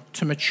God,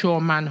 to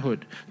mature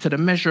manhood, to the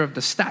measure of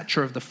the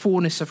stature of the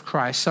fullness of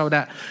Christ, so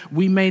that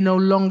we may no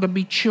longer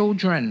be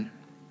children,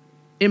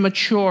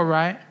 immature,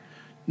 right?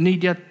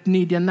 Need your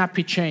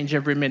nappy change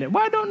every minute.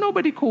 Why don't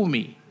nobody call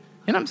me?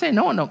 You know what I'm saying?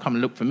 No one don't come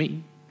and look for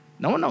me.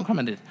 No one don't come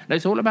and do it.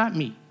 It's all about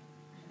me.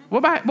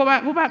 What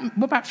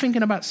about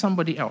thinking about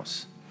somebody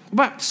else?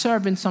 What about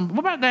serving somebody?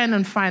 What about going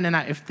and finding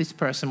out if this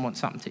person wants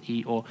something to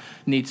eat or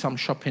needs some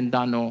shopping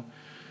done? Or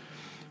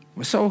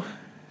we're so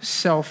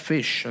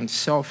selfish and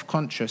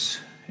self-conscious,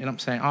 you know what I'm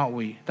saying, aren't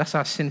we? That's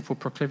our sinful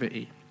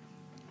proclivity.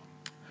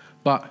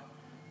 But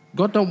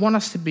God don't want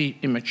us to be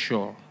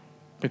immature,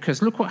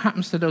 because look what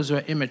happens to those who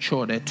are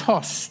immature. They're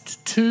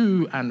tossed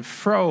to and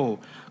fro,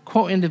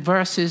 quoting the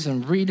verses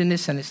and reading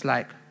this, and it's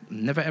like,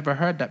 never ever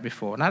heard that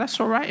before. Now, that's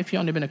all right if you've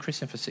only been a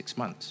Christian for 6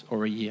 months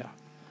or a year.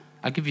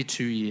 I'll give you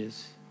 2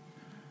 years.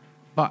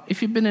 But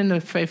if you've been in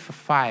the faith for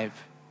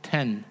 5,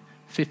 10,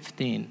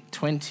 15,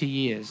 20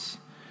 years,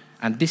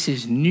 and this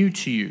is new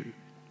to you,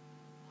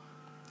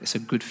 it's a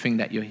good thing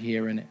that you're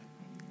hearing it.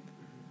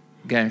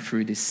 Going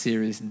through this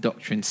series,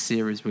 Doctrine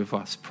series with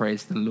us.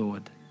 Praise the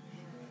Lord.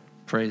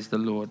 Praise the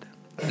Lord.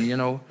 And you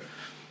know,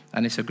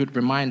 and it's a good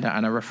reminder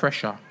and a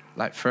refresher,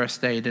 like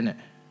first aid, isn't it?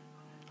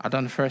 I've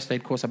done the first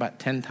aid course about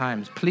 10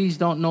 times. Please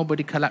don't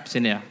nobody collapse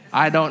in here.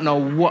 I don't know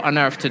what on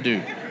earth to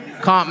do.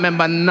 Can't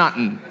remember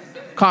nothing.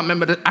 Can't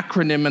remember the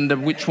acronym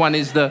and which one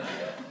is the...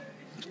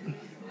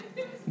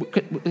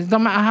 It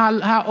doesn't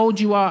matter how old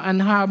you are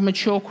and how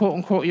mature, quote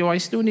unquote, you are, you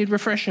still need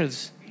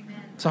refreshers.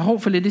 So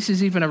hopefully this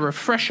is even a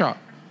refresher.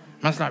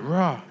 Man's like,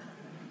 rah.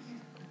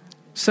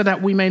 So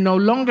that we may no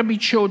longer be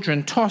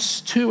children,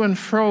 tossed to and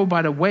fro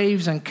by the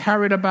waves and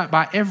carried about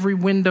by every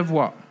wind of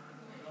what?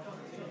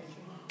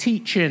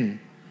 Teaching,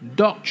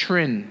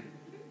 doctrine.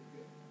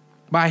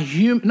 By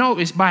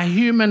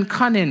human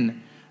cunning.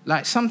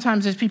 Like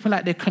sometimes there's people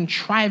like they're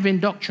contriving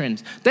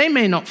doctrines. They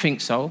may not think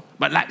so,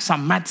 but like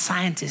some mad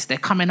scientists, they're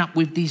coming up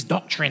with these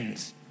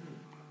doctrines.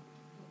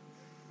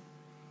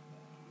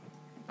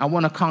 I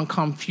want to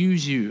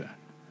confuse you.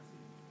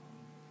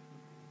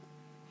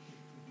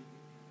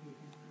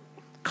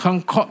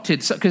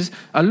 Concocted, because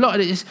a lot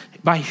of it is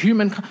by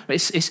human.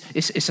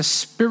 It's a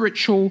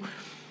spiritually,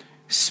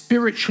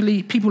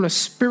 people are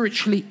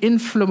spiritually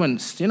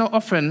influenced. You know,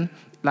 often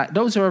like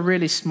those who are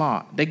really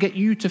smart, they get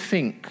you to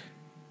think.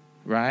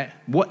 Right?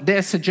 What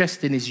they're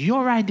suggesting is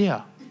your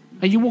idea.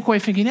 And you walk away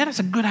thinking, yeah, that's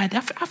a good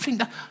idea. I think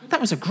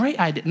that was a great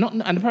idea.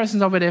 And the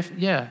person's over there,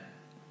 yeah.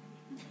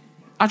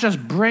 I just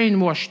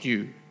brainwashed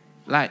you.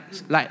 Like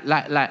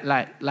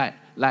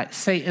like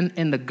Satan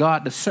in the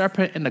garden, the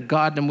serpent in the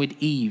garden with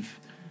Eve.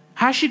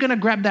 How's she going to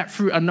grab that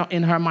fruit and not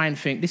in her mind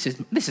think, this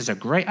is a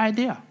great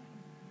idea?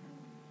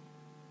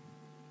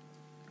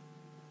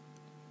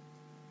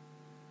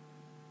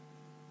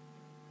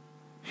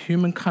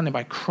 Human cunning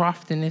by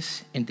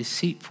craftiness in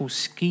deceitful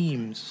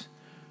schemes.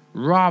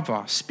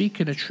 Rather,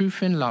 speaking the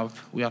truth in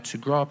love, we are to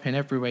grow up in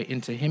every way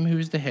into him who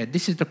is the head.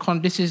 This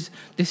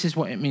is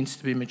what it means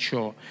to be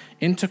mature.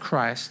 Into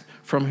Christ,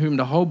 from whom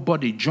the whole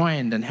body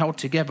joined and held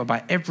together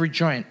by every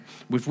joint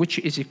with which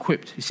it is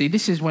equipped. You see,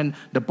 this is when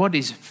the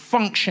body's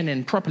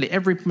functioning properly.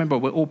 Remember,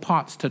 we're all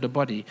parts to the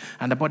body,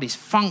 and the body's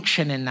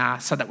functioning now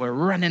so that we're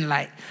running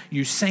like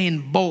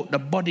Usain Bolt. The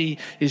body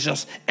is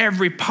just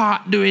every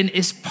part doing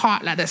its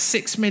part like the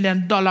 $6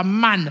 million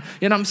man.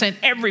 You know what I'm saying?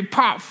 Every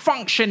part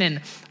functioning.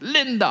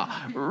 Linda,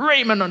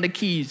 Raymond on the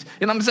keys.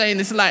 You know what I'm saying?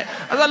 It's like,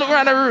 as I look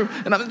around the room,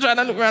 and I'm trying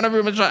to look around the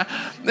room and try,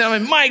 you know what I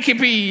mean? Mikey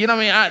P, you know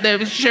what I mean? Out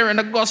there sharing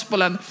the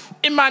gospel, and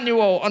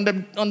Emmanuel on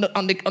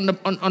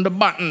the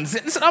buttons.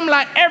 I'm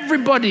like,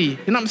 everybody, you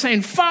know what I'm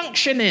saying,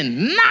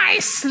 functioning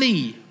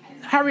nicely.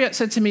 Harriet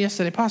said to me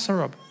yesterday, Pastor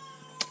Rob,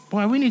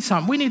 boy,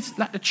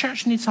 the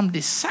church needs some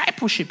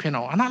discipleship, you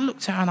know. And I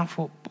looked at her and I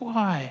thought,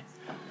 boy,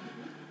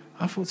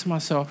 I thought to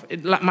myself,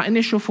 my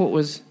initial thought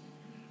was,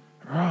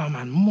 oh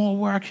man, more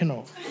work, you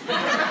know.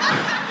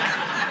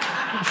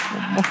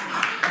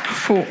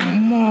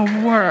 more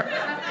work.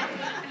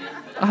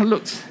 I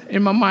looked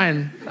in my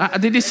mind.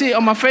 Did you see it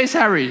on my face,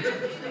 Harry?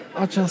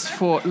 I just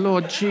thought,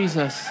 Lord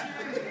Jesus.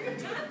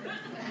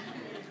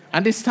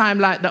 And this time,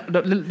 like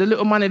the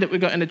little money that we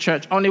got in the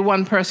church, only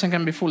one person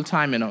can be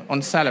full-time, you know,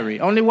 on salary.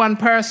 Only one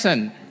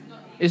person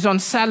is on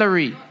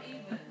salary.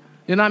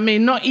 You know what I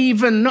mean? Not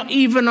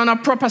even on a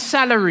proper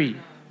salary.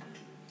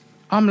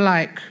 I'm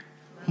like,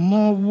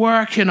 more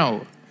work, you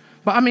know.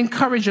 But I'm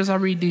encouraged as I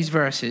read these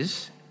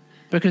verses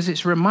because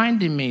it's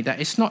reminding me that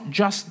it's not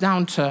just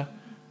down to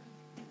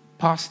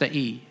Pastor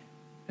E.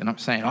 And I'm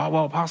saying, oh,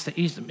 well, Pastor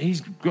E's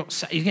he's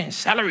getting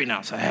salary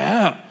now. So,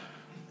 yeah,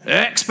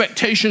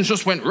 expectations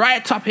just went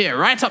right up here,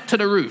 right up to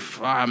the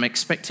roof. I'm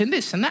expecting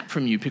this and that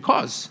from you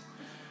because,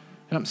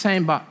 you know what I'm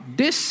saying? But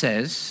this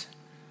says,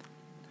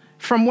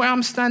 from where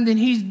I'm standing,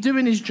 he's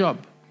doing his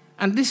job.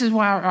 And this is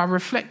why I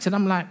reflected.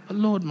 I'm like,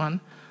 Lord,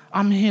 man,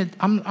 I'm here.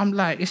 I'm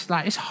like,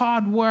 it's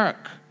hard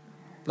work.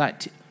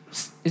 Like,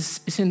 I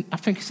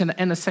think it's in the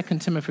end of 2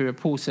 Timothy where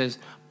Paul says,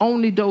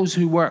 only those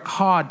who work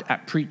hard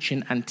at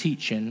preaching and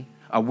teaching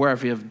are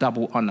worthy of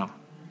double honor.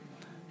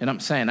 You know what I'm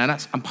saying?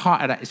 And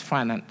part of that is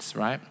finance,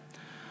 right?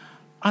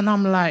 And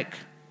I'm like,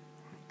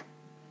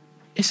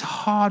 it's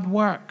hard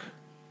work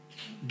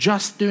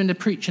just doing the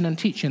preaching and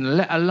teaching,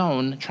 let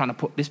alone trying to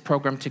put this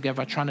program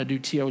together, trying to do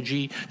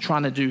TOG,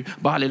 trying to do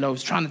barley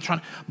loaves,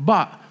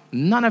 but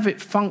none of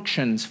it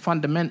functions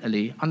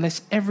fundamentally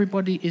unless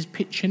everybody is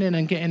pitching in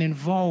and getting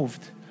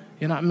involved.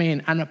 You know what I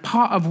mean? And a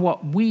part of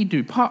what we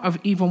do, part of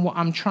even what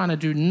I'm trying to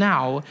do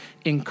now,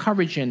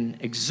 encouraging,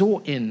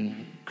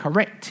 exhorting,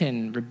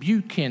 correcting,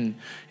 rebuking,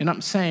 you know what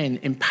I'm saying,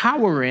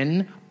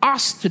 empowering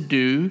us to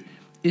do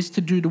is to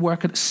do the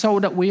work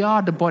so that we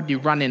are the body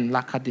running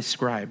like I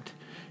described.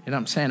 You know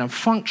what I'm saying? And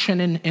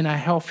functioning in a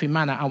healthy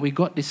manner. And we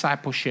got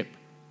discipleship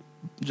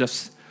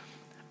just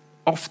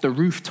off the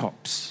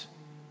rooftops.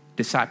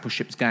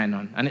 Discipleship's going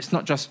on. And it's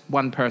not just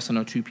one person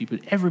or two people.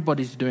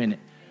 Everybody's doing it.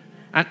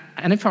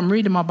 And if I'm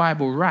reading my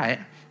Bible right,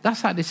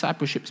 that's how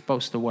discipleship's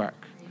supposed to work.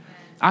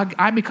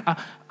 I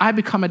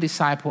become a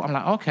disciple. I'm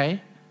like,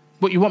 okay,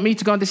 but you want me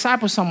to go and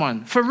disciple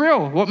someone? For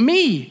real? What,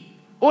 me?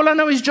 All I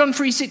know is John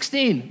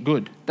 3:16.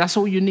 Good. That's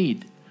all you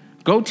need.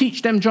 Go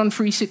teach them John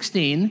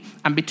 3:16,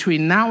 and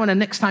between now and the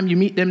next time you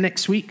meet them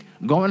next week,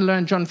 go and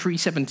learn John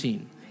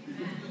 3:17.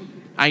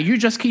 And you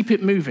just keep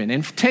it moving.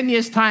 In 10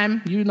 years'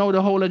 time, you know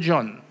the whole of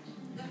John.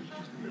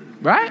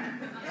 Right?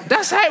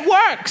 That's how it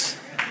works.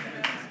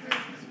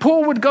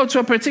 Paul would go to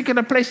a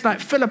particular place like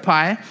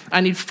Philippi,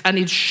 and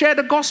he'd share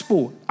the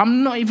gospel.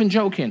 I'm not even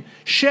joking.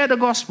 Share the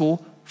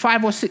gospel,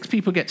 5 or 6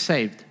 people get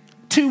saved.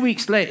 2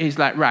 weeks later, he's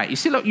like, right, you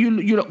see, look,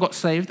 you lot got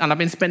saved, and I've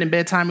been spending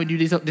bare time with you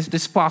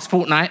this past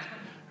fortnight,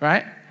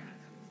 right?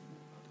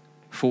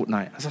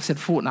 Fortnite. As I said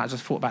Fortnite, I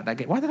just thought about that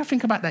game. Why did I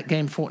think about that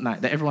game Fortnite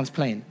that everyone's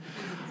playing?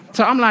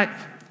 So I'm like,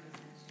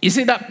 you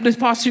see that this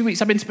past 2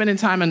 weeks I've been spending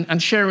time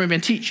and sharing with you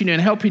and teaching you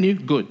and helping you?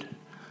 Good.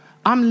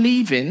 I'm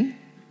leaving.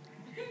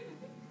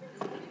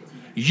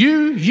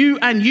 You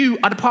and you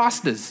are the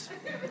pastors.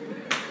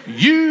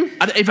 You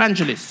are the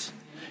evangelists.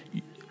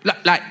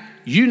 Like,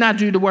 you now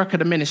do the work of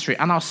the ministry,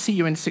 and I'll see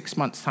you in 6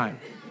 months' time.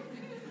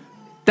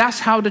 That's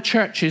how the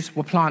churches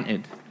were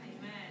planted.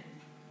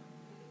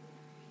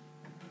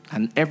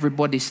 And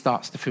everybody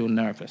starts to feel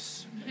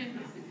nervous.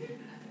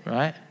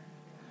 Right?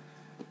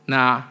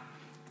 Now,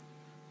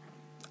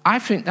 I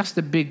think that's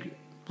the big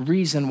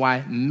reason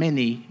why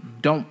many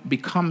don't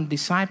become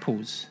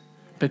disciples.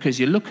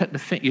 Because you look at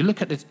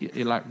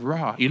you're like,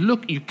 rah.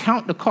 You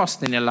count the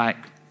cost and you're like,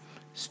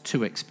 it's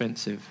too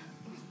expensive.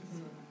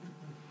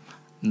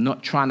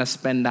 Not trying to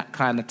spend that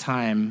kind of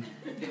time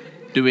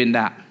doing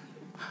that.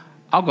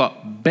 I've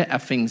got better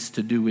things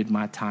to do with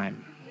my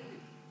time.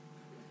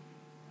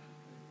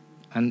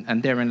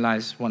 And therein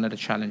lies one of the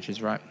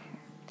challenges, right?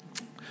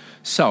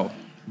 So,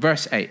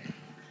 verse 8.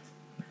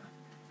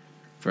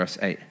 Verse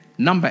 8.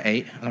 Number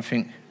 8, and I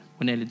think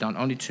we're nearly done.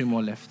 Only 2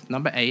 more left.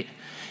 Number 8.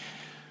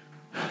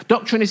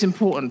 Doctrine is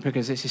important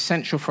because it's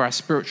essential for our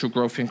spiritual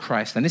growth in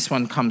Christ. And this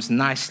one comes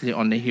nicely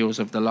on the heels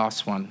of the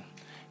last one.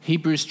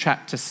 Hebrews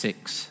chapter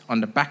 6,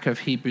 on the back of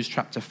Hebrews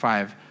chapter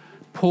 5.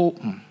 Paul,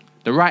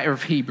 the writer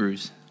of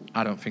Hebrews,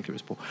 I don't think it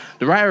was Paul.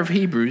 The writer of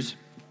Hebrews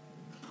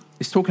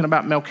is talking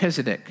about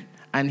Melchizedek.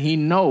 And he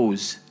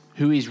knows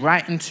who he's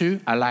writing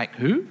to. I like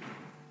who?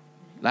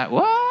 Like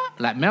what?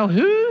 Like Mel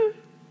who?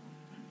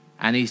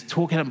 And he's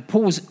talking, and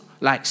Paul's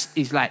like,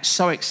 he's like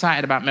so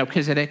excited about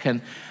Melchizedek,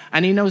 and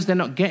he knows they're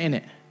not getting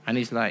it. And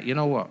he's like, you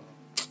know what?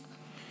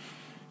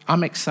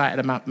 I'm excited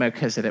about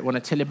Melchizedek. I want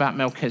to tell you about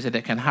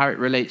Melchizedek and how it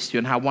relates to you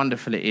and how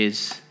wonderful it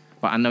is,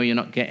 but I know you're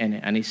not getting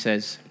it. And he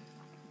says,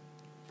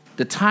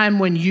 the time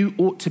when you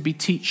ought to be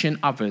teaching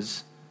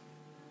others.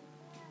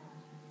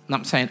 And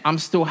I'm saying, I'm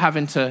still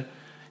having to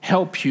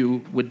help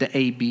you with the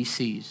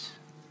ABCs.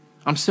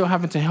 I'm still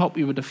having to help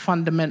you with the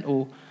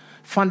fundamentals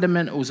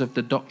of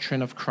the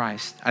doctrine of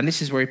Christ. And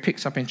this is where he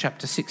picks up in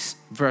chapter 6,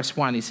 verse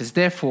 1. He says,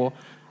 therefore,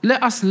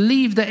 let us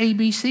leave the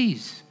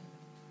ABCs.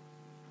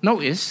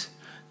 Notice,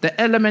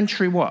 the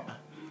elementary what?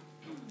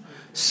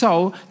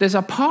 So, there's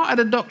a part of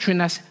the doctrine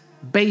that's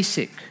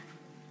basic,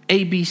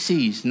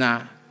 ABCs.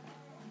 Now,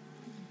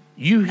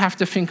 you have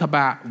to think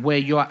about where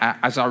you're at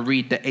as I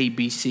read the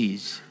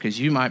ABCs. Because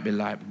you might be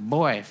like,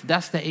 boy, if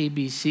that's the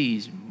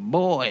ABCs,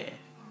 boy.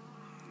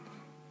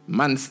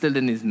 Man still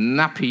in his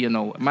nappy, you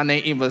know. Man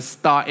ain't even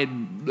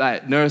started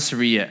like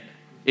nursery yet.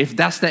 If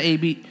that's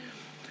the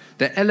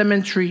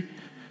elementary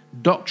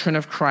doctrine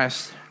of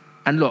Christ.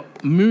 And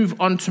look, move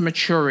on to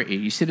maturity.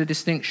 You see the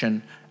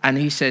distinction? And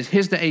he says,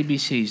 here's the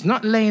ABCs.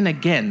 Not laying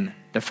again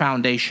the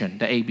foundation,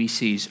 the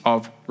ABCs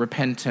of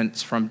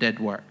repentance from dead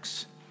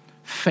works.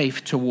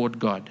 Faith toward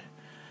God.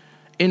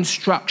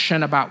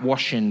 Instruction about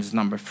washings,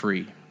 number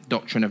 3.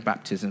 Doctrine of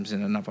baptisms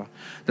in another.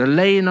 The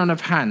laying on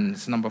of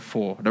hands, number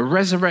 4. The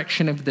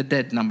resurrection of the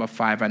dead, number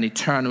 5. And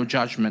eternal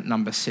judgment,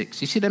 number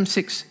 6. You see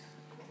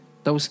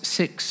those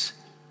 6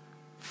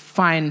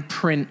 fine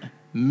print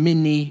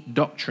mini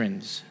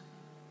doctrines.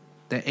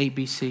 They're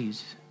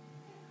ABCs.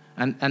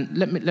 And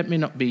let me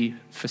not be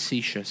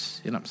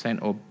facetious, you know what I'm saying,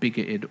 or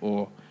bigoted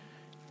or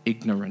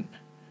ignorant.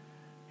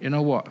 You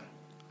know what?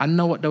 I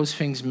know what those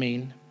things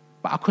mean,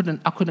 but I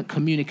couldn't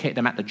communicate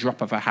them at the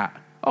drop of a hat.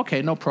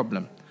 Okay, no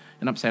problem.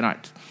 And I'm saying, all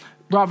right,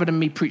 rather than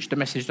me preach the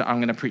message that I'm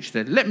going to preach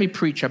today, let me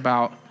preach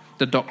about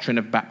the doctrine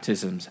of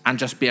baptisms and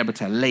just be able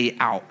to lay it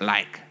out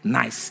like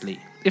nicely.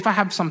 If I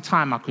have some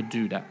time, I could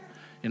do that.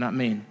 You know what I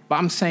mean? But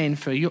I'm saying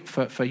for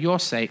your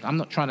sake, I'm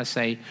not trying to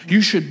say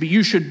you should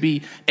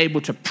be able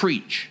to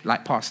preach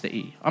like Pastor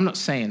E. I'm not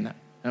saying that.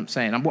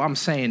 What I'm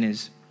saying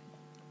is,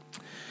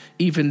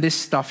 even this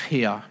stuff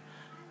here,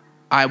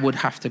 I would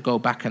have to go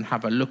back and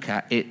have a look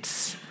at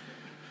it.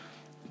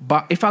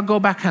 But if I go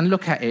back and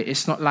look at it,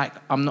 it's not like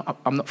I'm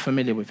not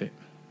familiar with it.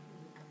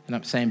 You know what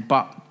I'm saying?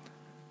 But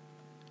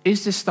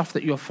is this stuff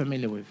that you're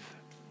familiar with?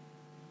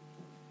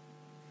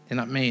 You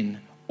know what I mean?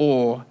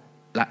 Or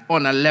like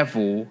on a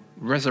level,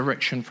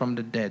 resurrection from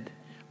the dead,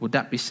 would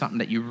that be something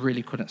that you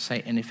really couldn't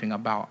say anything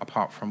about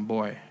apart from,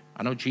 boy,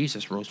 I know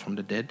Jesus rose from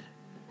the dead.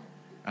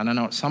 And I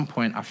know at some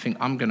point I think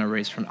I'm going to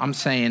raise from, I'm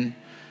saying,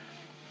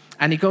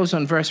 and he goes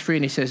on verse 3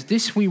 and he says,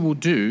 this we will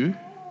do,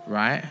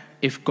 right,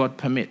 if God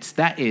permits.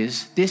 That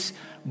is, this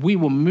we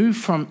will move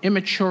from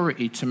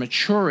immaturity to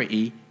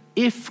maturity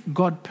if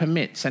God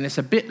permits. And it's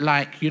a bit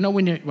like, you know,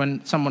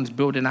 when someone's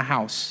building a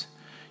house,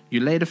 you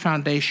lay the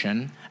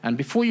foundation, and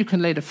before you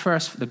can lay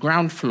the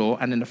ground floor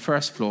and then the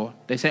first floor,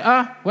 they say,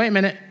 wait a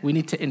minute, we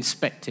need to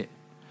inspect it.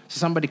 So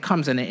somebody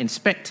comes and they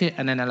inspect it,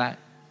 and then they're like,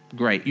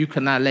 great, you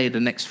can now lay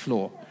the next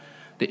floor.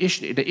 The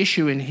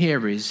issue in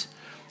here is,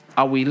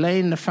 are we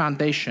laying the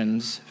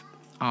foundations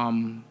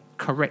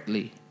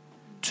correctly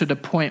to the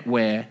point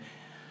where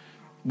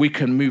we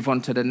can move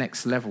on to the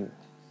next level?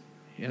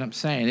 You know what I'm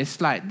saying? It's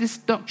like this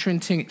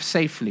doctrine thing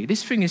safely.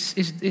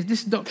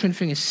 This doctrine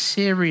thing is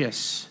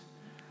serious.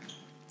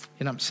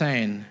 You know what I'm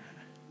saying?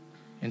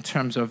 In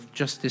terms of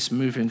just this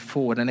moving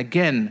forward. And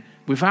again,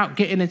 without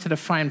getting into the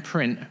fine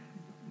print,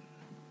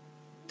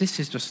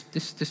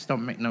 this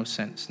don't make no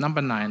sense.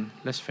 Number 9,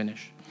 let's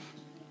finish.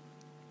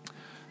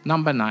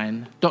 Number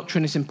 9,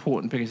 doctrine is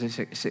important because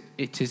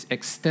it is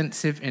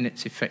extensive in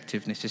its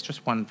effectiveness. It's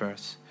just one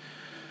verse.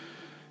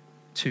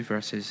 2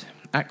 verses.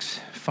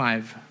 Acts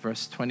 5,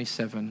 verse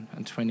 27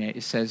 and 28.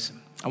 It says,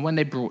 and when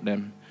they brought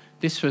them,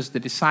 this was the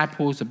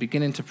disciples are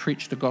beginning to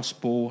preach the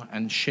gospel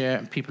and share,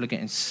 and people are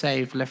getting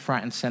saved left,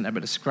 right, and center,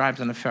 but the scribes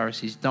and the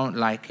Pharisees don't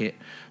like it.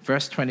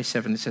 Verse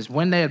 27, it says,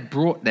 when they had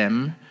brought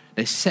them,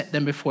 they set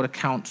them before the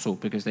council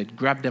because they'd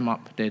grabbed them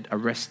up, they'd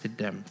arrested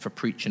them for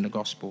preaching the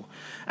gospel.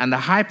 And the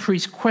high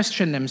priest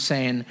questioned them,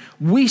 saying,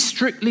 we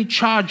strictly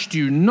charged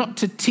you not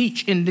to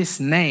teach in this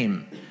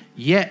name,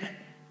 yet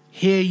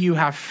here you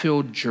have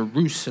filled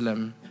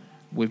Jerusalem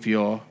with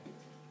your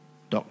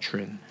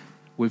doctrine,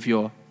 with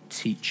your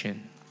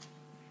teaching.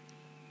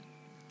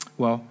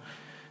 Well,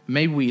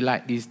 may we,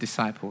 like these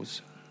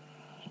disciples,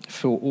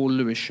 fill all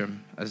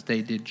Lewisham as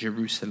they did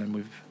Jerusalem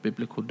with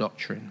biblical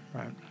doctrine,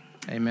 right?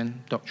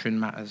 Amen. Doctrine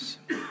matters.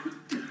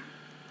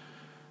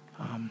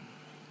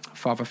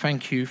 Father,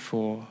 thank you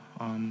for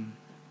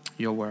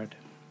your word.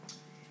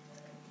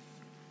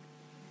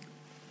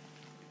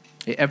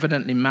 It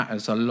evidently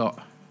matters a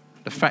lot.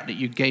 The fact that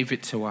you gave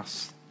it to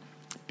us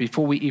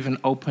before we even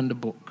opened the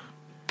book.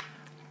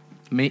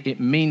 It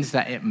means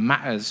that it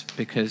matters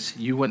because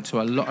you went to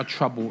a lot of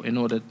trouble in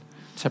order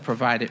to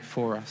provide it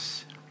for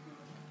us.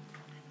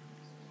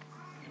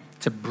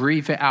 To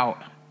breathe it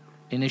out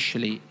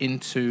initially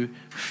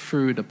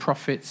through the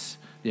prophets,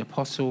 the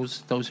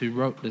apostles, those who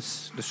wrote the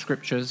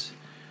scriptures.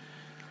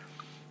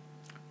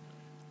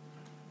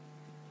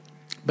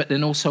 But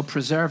then also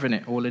preserving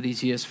it all of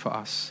these years for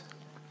us.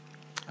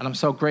 And I'm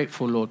so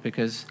grateful, Lord,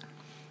 because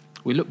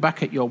we look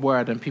back at your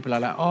word and people are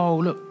like, oh,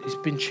 look, it's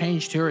been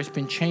changed here, it's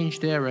been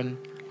changed there. And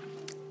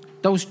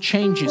those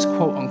changes,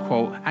 quote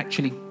unquote,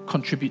 actually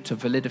contribute to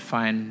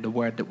validifying the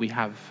word that we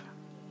have.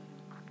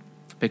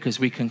 Because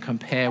we can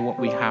compare what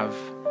we have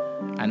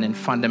and then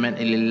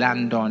fundamentally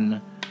land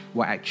on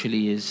what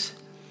actually is.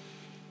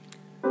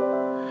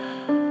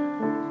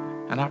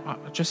 And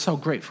I'm just so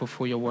grateful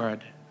for your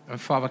word. And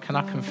Father, can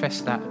I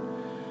confess that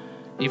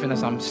even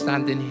as I'm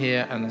standing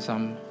here and as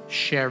I'm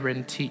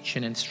sharing,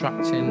 teaching,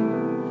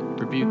 instructing,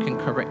 rebuking,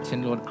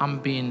 correcting, Lord, I'm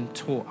being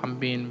taught, I'm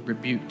being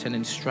rebuked and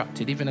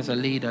instructed, even as a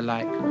leader,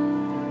 like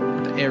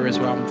the areas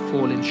where I'm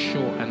falling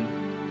short and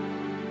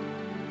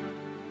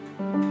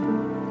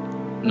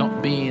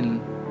not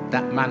being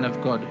that man of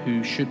God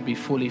who should be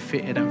fully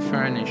fitted and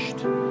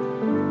furnished.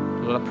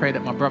 Lord, I pray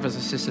that my brothers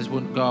and sisters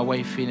wouldn't go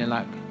away feeling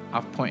like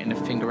I've pointed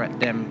a finger at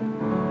them.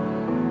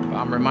 But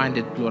I'm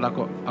reminded, Lord, I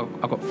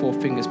got 4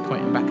 fingers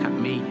pointing back at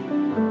me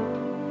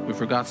with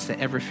regards to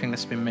everything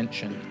that's been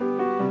mentioned.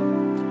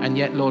 And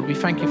yet, Lord, we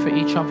thank you for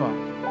each other.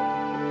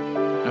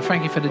 And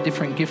thank you for the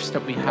different gifts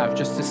that we have.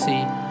 Just to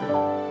see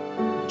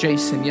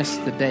Jason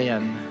yesterday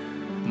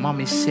and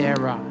Mommy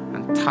Sarah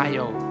and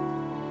Tayo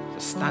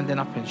standing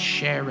up and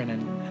sharing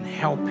and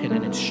helping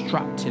and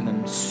instructing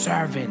and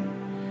serving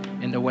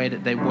in the way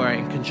that they were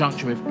in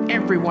conjunction with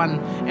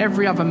everyone,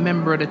 every other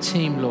member of the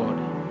team, Lord.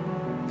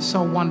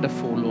 So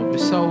wonderful, Lord.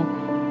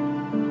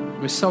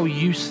 We're so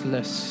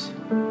useless,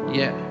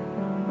 yet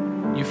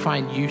you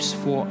find use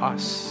for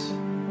us.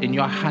 In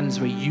your hands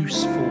we're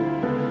useful.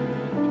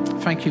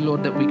 Thank you,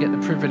 Lord, that we get the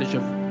privilege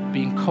of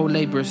being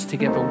co-laborers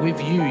together with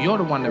you. You're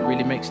the one that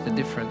really makes the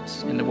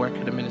difference in the work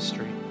of the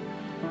ministry.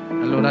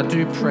 And Lord, I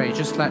do pray,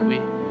 just like we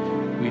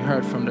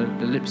heard from the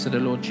lips of the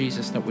Lord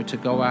Jesus, that we're to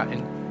go out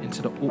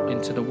into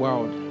the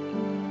world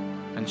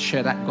and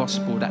share that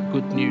gospel, that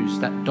good news,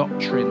 that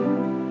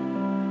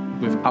doctrine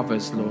with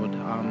others, Lord.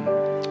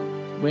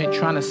 We ain't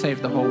trying to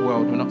save the whole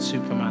world. We're not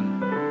Superman.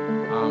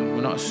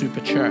 We're not a super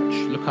church.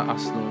 Look at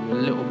us, Lord. We're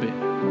a little bit.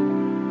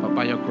 But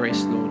by your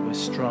grace, Lord, we're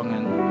strong.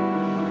 And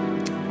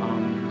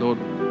Lord,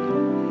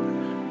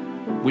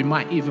 we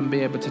might even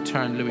be able to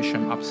turn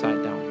Lewisham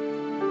upside down.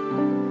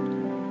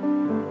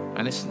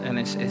 And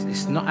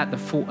it's not at the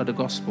fault of the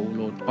gospel,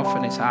 Lord.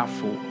 Often it's our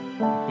fault.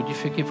 Would you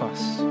forgive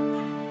us?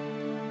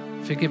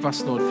 Forgive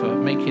us, Lord, for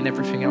making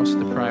everything else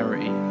the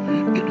priority.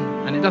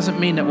 And it doesn't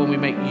mean that when we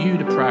make you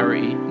the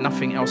priority,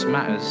 nothing else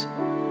matters.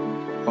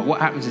 But what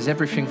happens is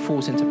everything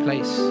falls into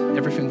place.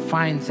 Everything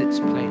finds its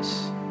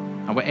place.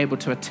 And we're able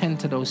to attend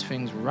to those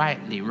things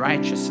rightly,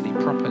 righteously,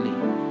 properly.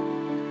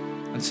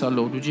 And so,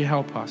 Lord, would you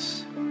help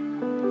us?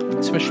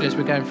 Especially as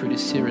we're going through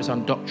this series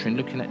on doctrine,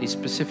 looking at these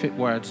specific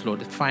words, Lord,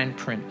 the fine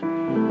print.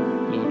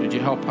 Lord, would you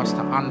help us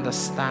to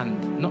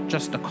understand not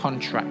just the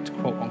contract,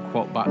 quote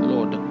unquote, but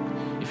Lord,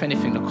 if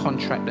anything, the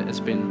contract that has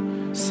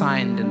been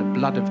signed in the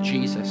blood of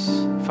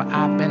Jesus for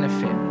our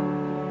benefit.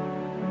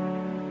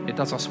 It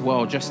does us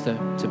well just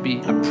to be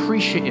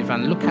appreciative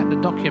and look at the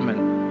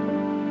document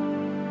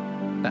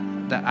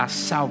that our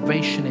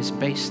salvation is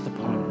based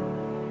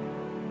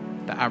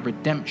upon, that our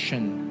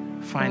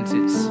redemption finds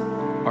its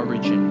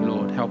origin.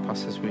 Lord, help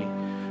us as we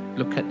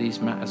look at these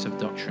matters of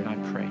doctrine, I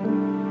pray.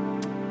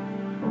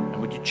 And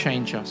would you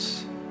change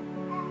us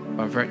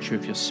by virtue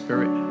of your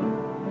Spirit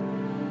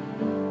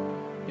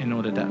in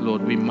order that,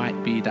 Lord, we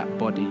might be that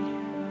body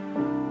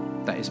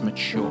that is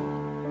mature,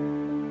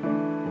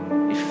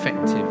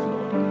 effective,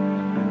 Lord,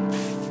 and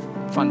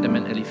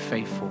fundamentally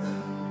faithful.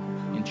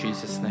 In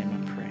Jesus' name I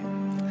pray.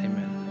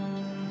 Amen.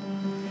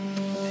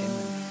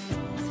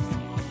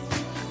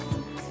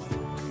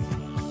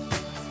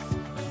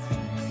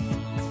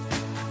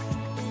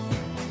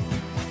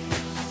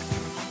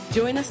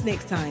 Join us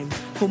next time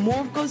for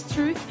more of God's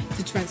truth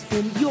to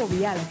transform your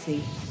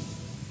reality.